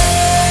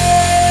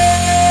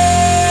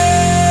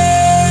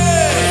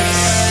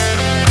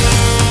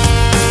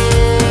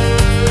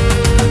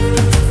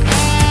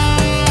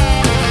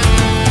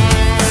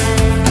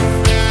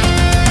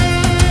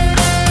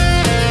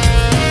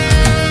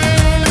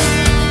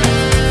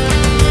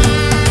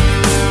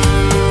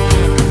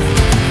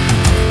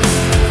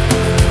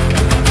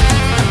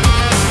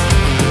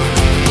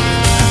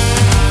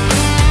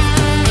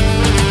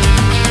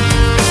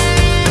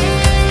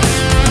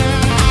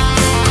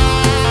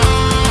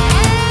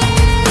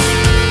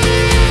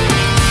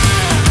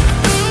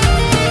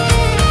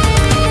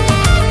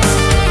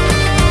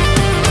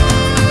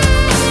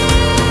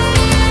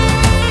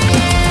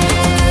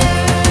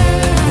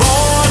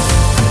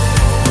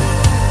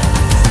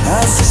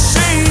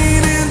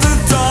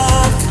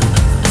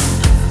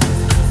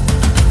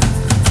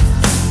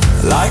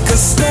like a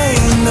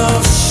stain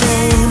of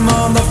shame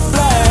on the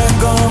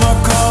flag of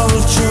our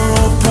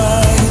cultural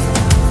pride.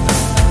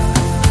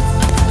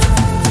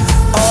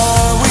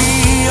 Are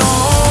we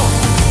all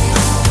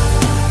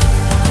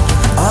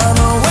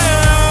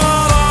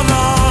unaware of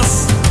us?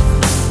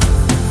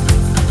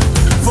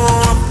 For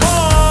a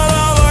part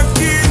of our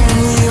king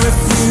we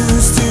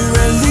refuse to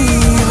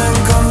relieve and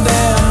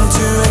condemn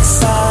to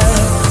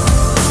exile.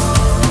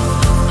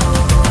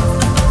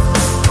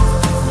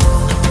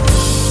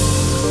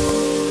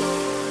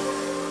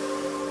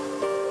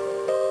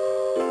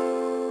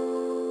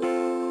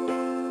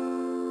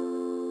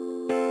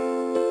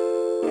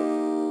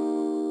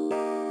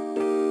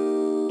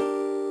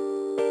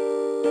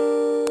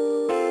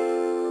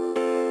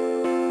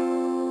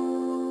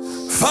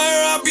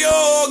 Fire up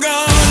your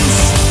guns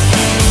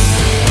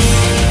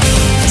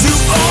to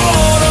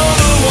order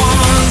the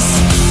ones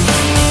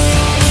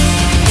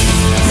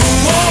who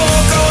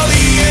walk on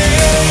the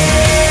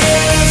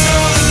edge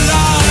of the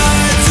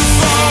light to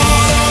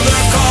follow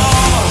their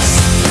cause.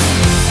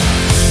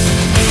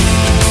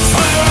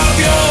 Fire up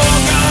your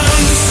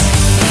guns,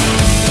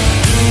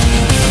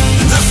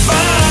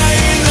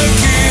 defying the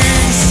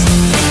kings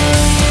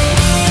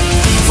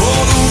for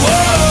the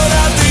word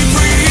that they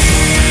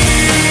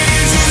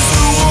preach is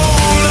the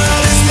war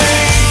that is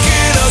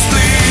making us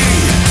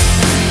bleed.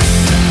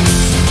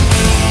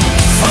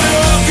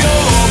 Fire up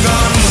your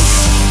guns.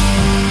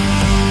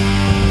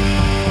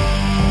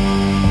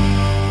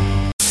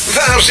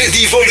 Waar zit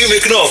die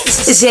volumeknop?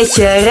 Zet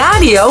je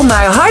radio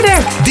maar harder.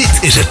 Dit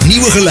is het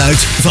nieuwe geluid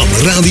van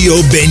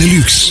Radio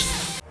Benelux.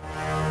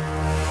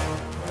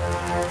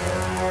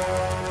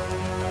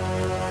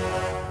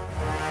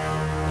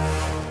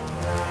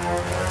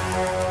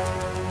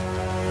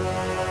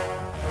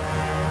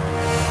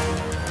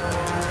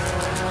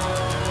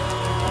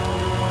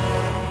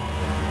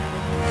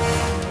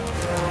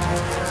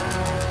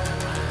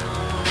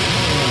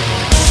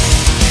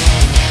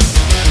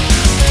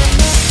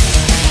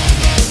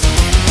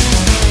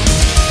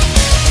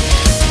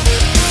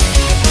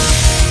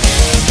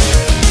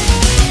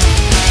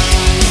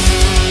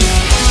 Fire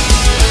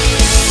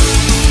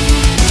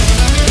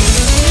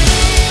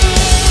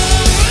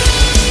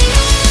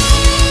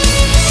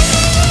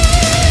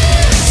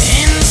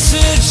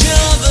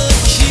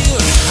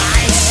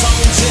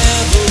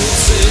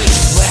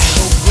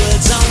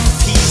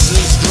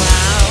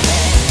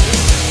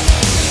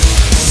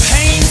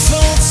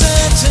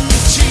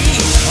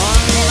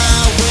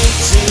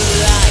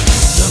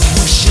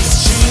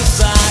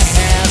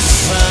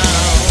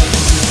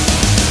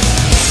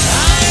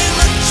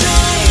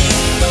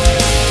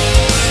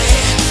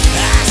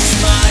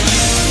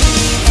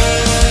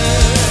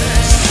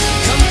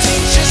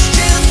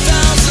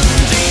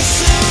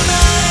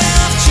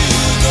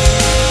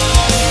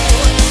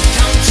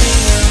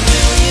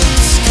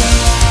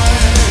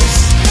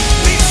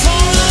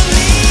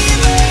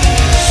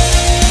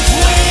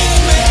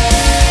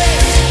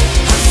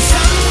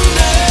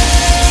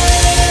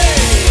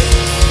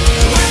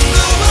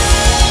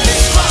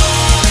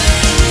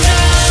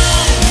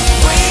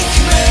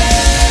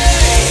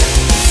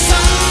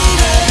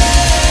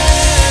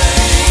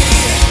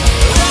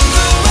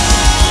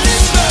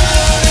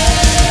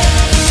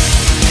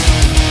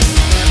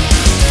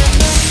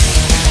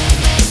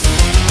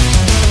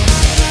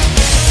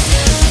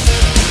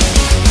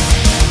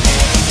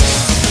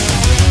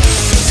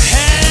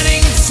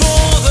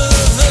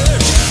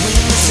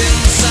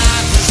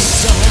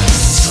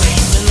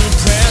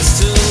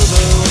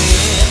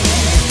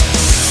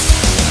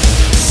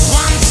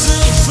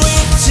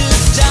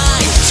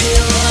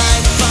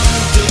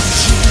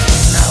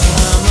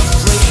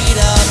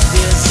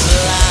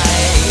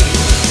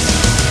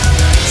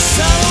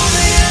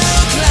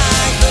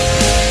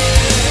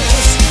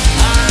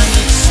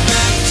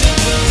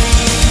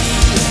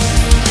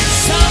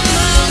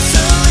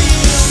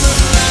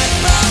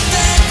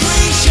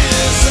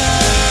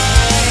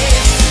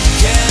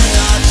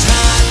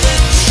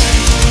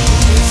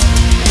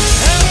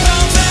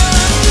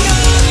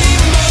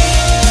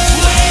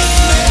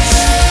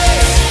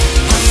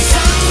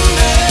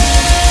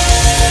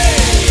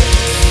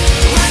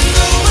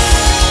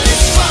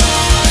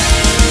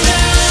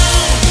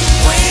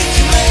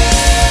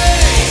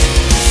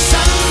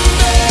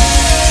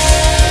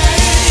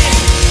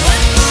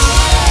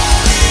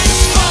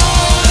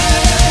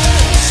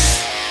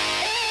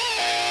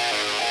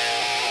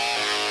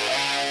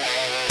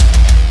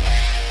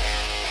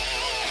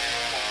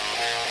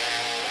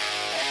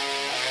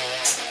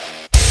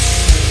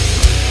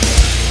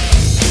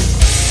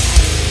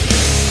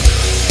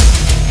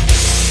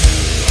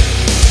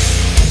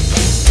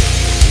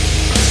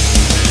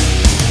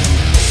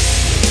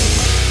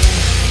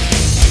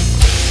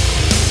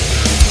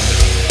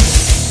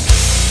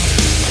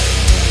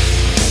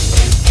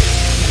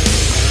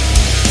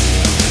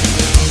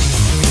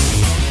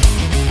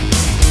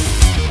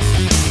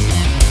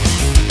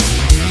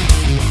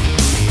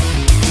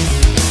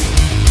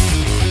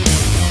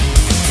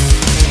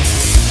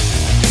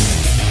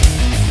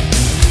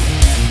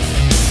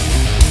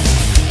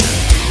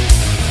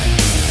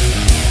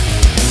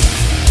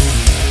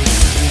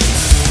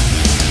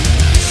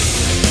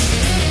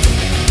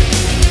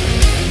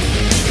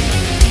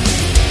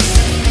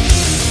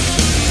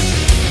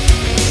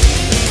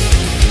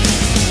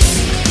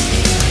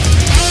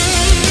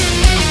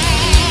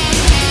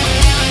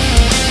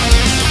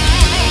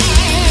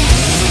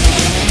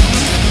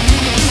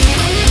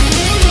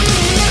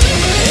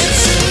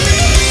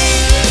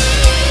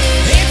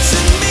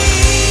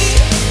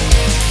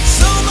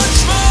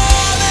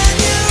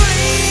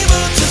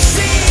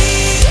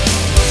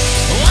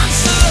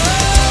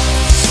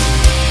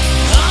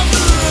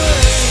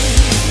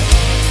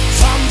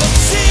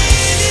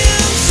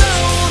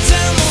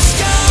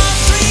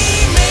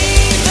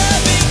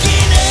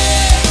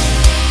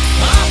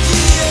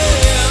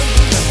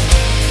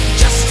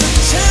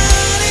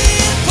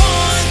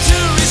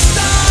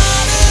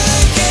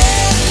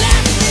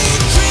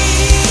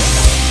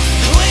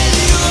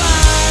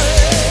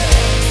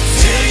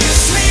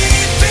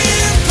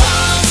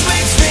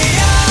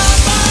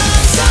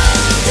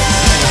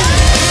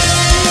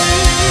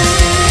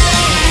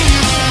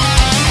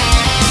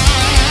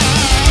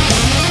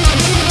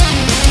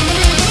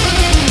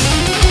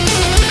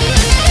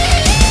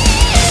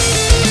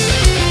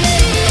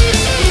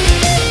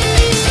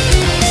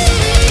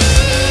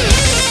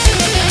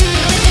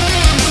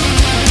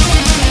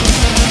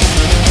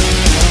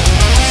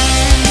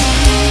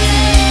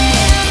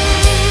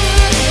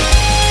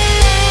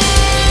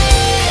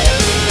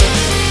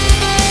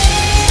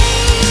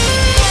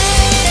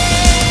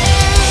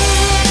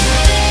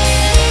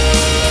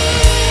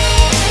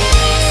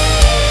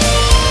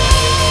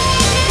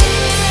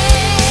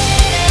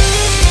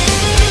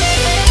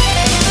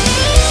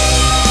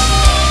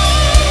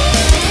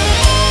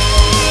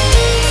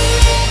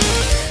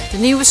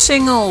nieuwe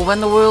single When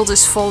the World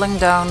is Falling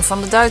Down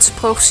van de Duitse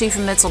progressieve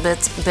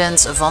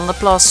metalband Van der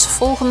Plas.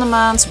 Volgende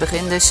maand,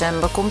 begin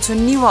december, komt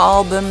hun nieuwe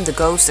album The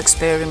Ghost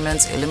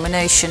Experiment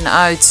Illumination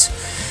uit.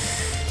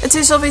 Het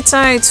is alweer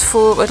tijd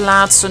voor het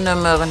laatste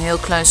nummer, een heel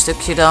klein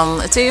stukje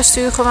dan. Het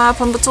eerste uur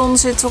gewapend beton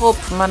zit erop,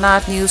 maar na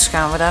het nieuws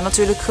gaan we daar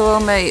natuurlijk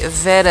gewoon mee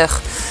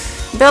verder.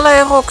 Bel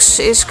Air Rocks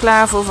is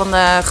klaar voor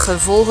vandaag.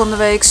 Volgende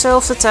week,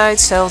 zelfde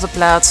tijd, zelfde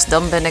plaats,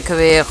 dan ben ik er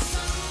weer.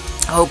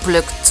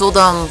 Hopelijk tot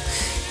dan.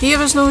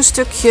 Hier is nog een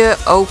stukje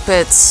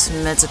Opeth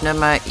met het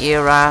nummer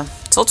Era.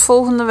 Tot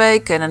volgende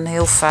week en een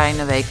heel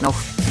fijne week nog.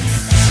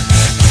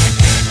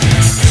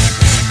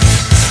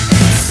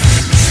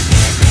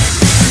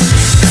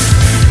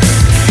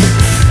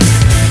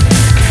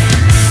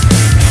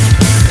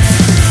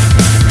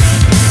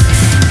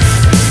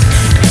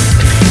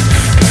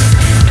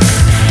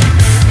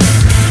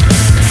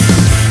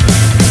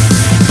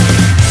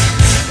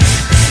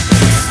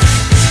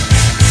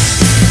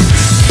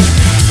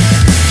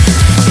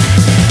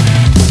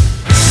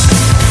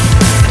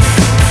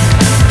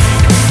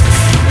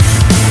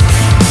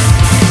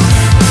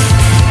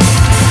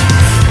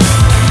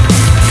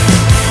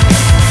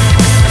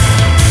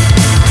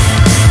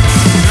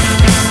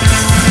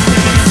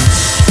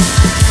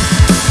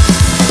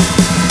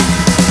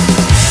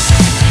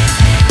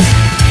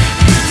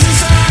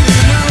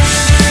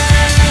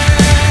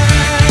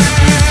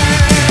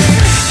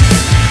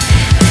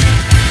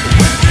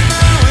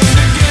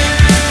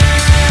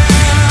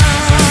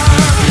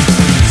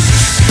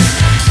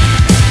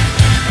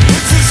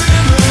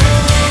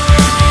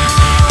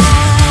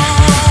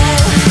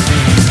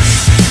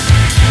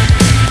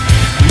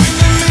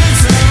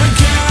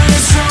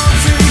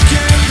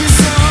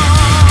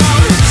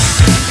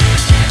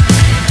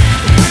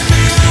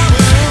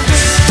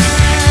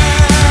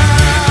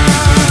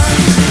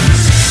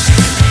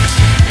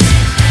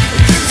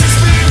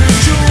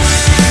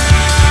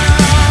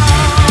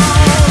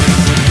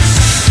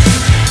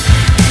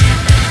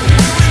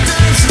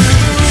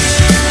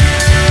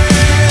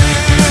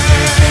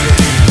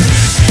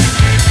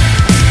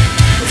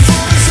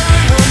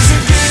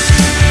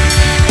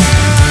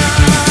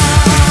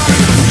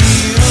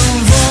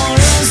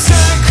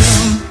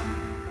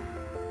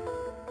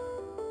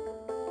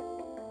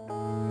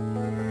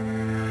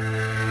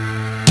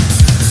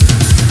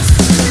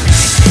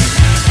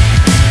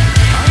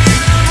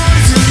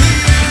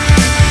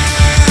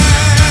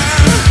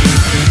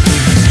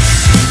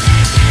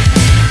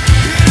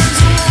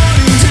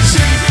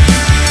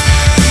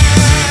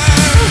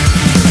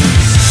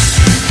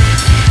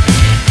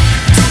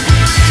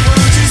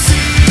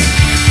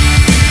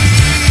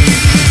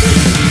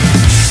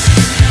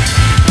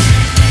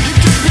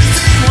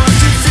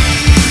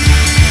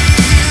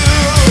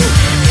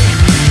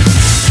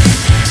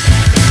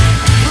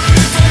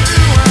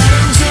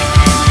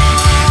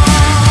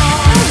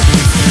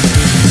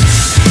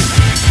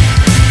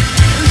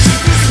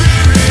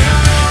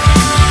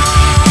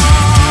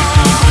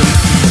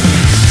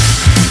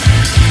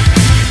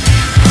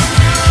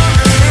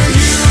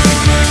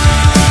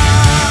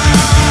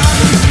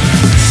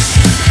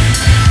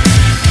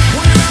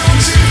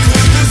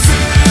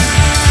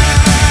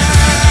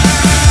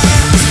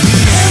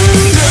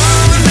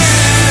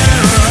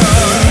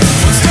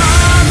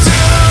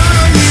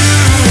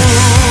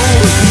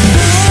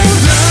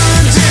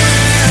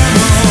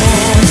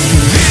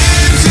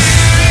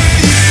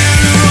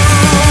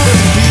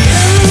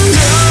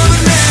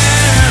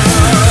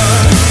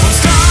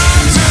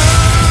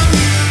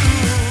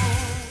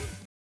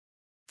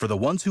 For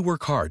the ones who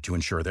work hard to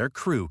ensure their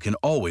crew can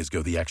always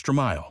go the extra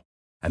mile,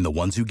 and the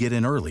ones who get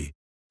in early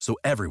so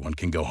everyone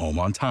can go home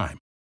on time,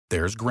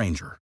 there's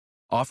Grainger,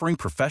 offering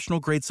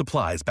professional-grade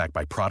supplies backed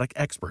by product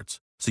experts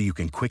so you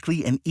can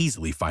quickly and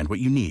easily find what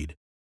you need.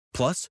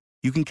 Plus,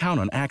 you can count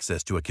on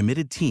access to a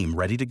committed team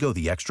ready to go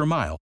the extra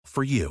mile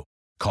for you.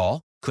 Call,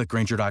 click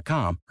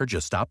Grainger.com, or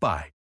just stop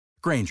by.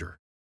 Grainger,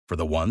 for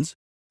the ones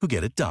who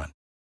get it done.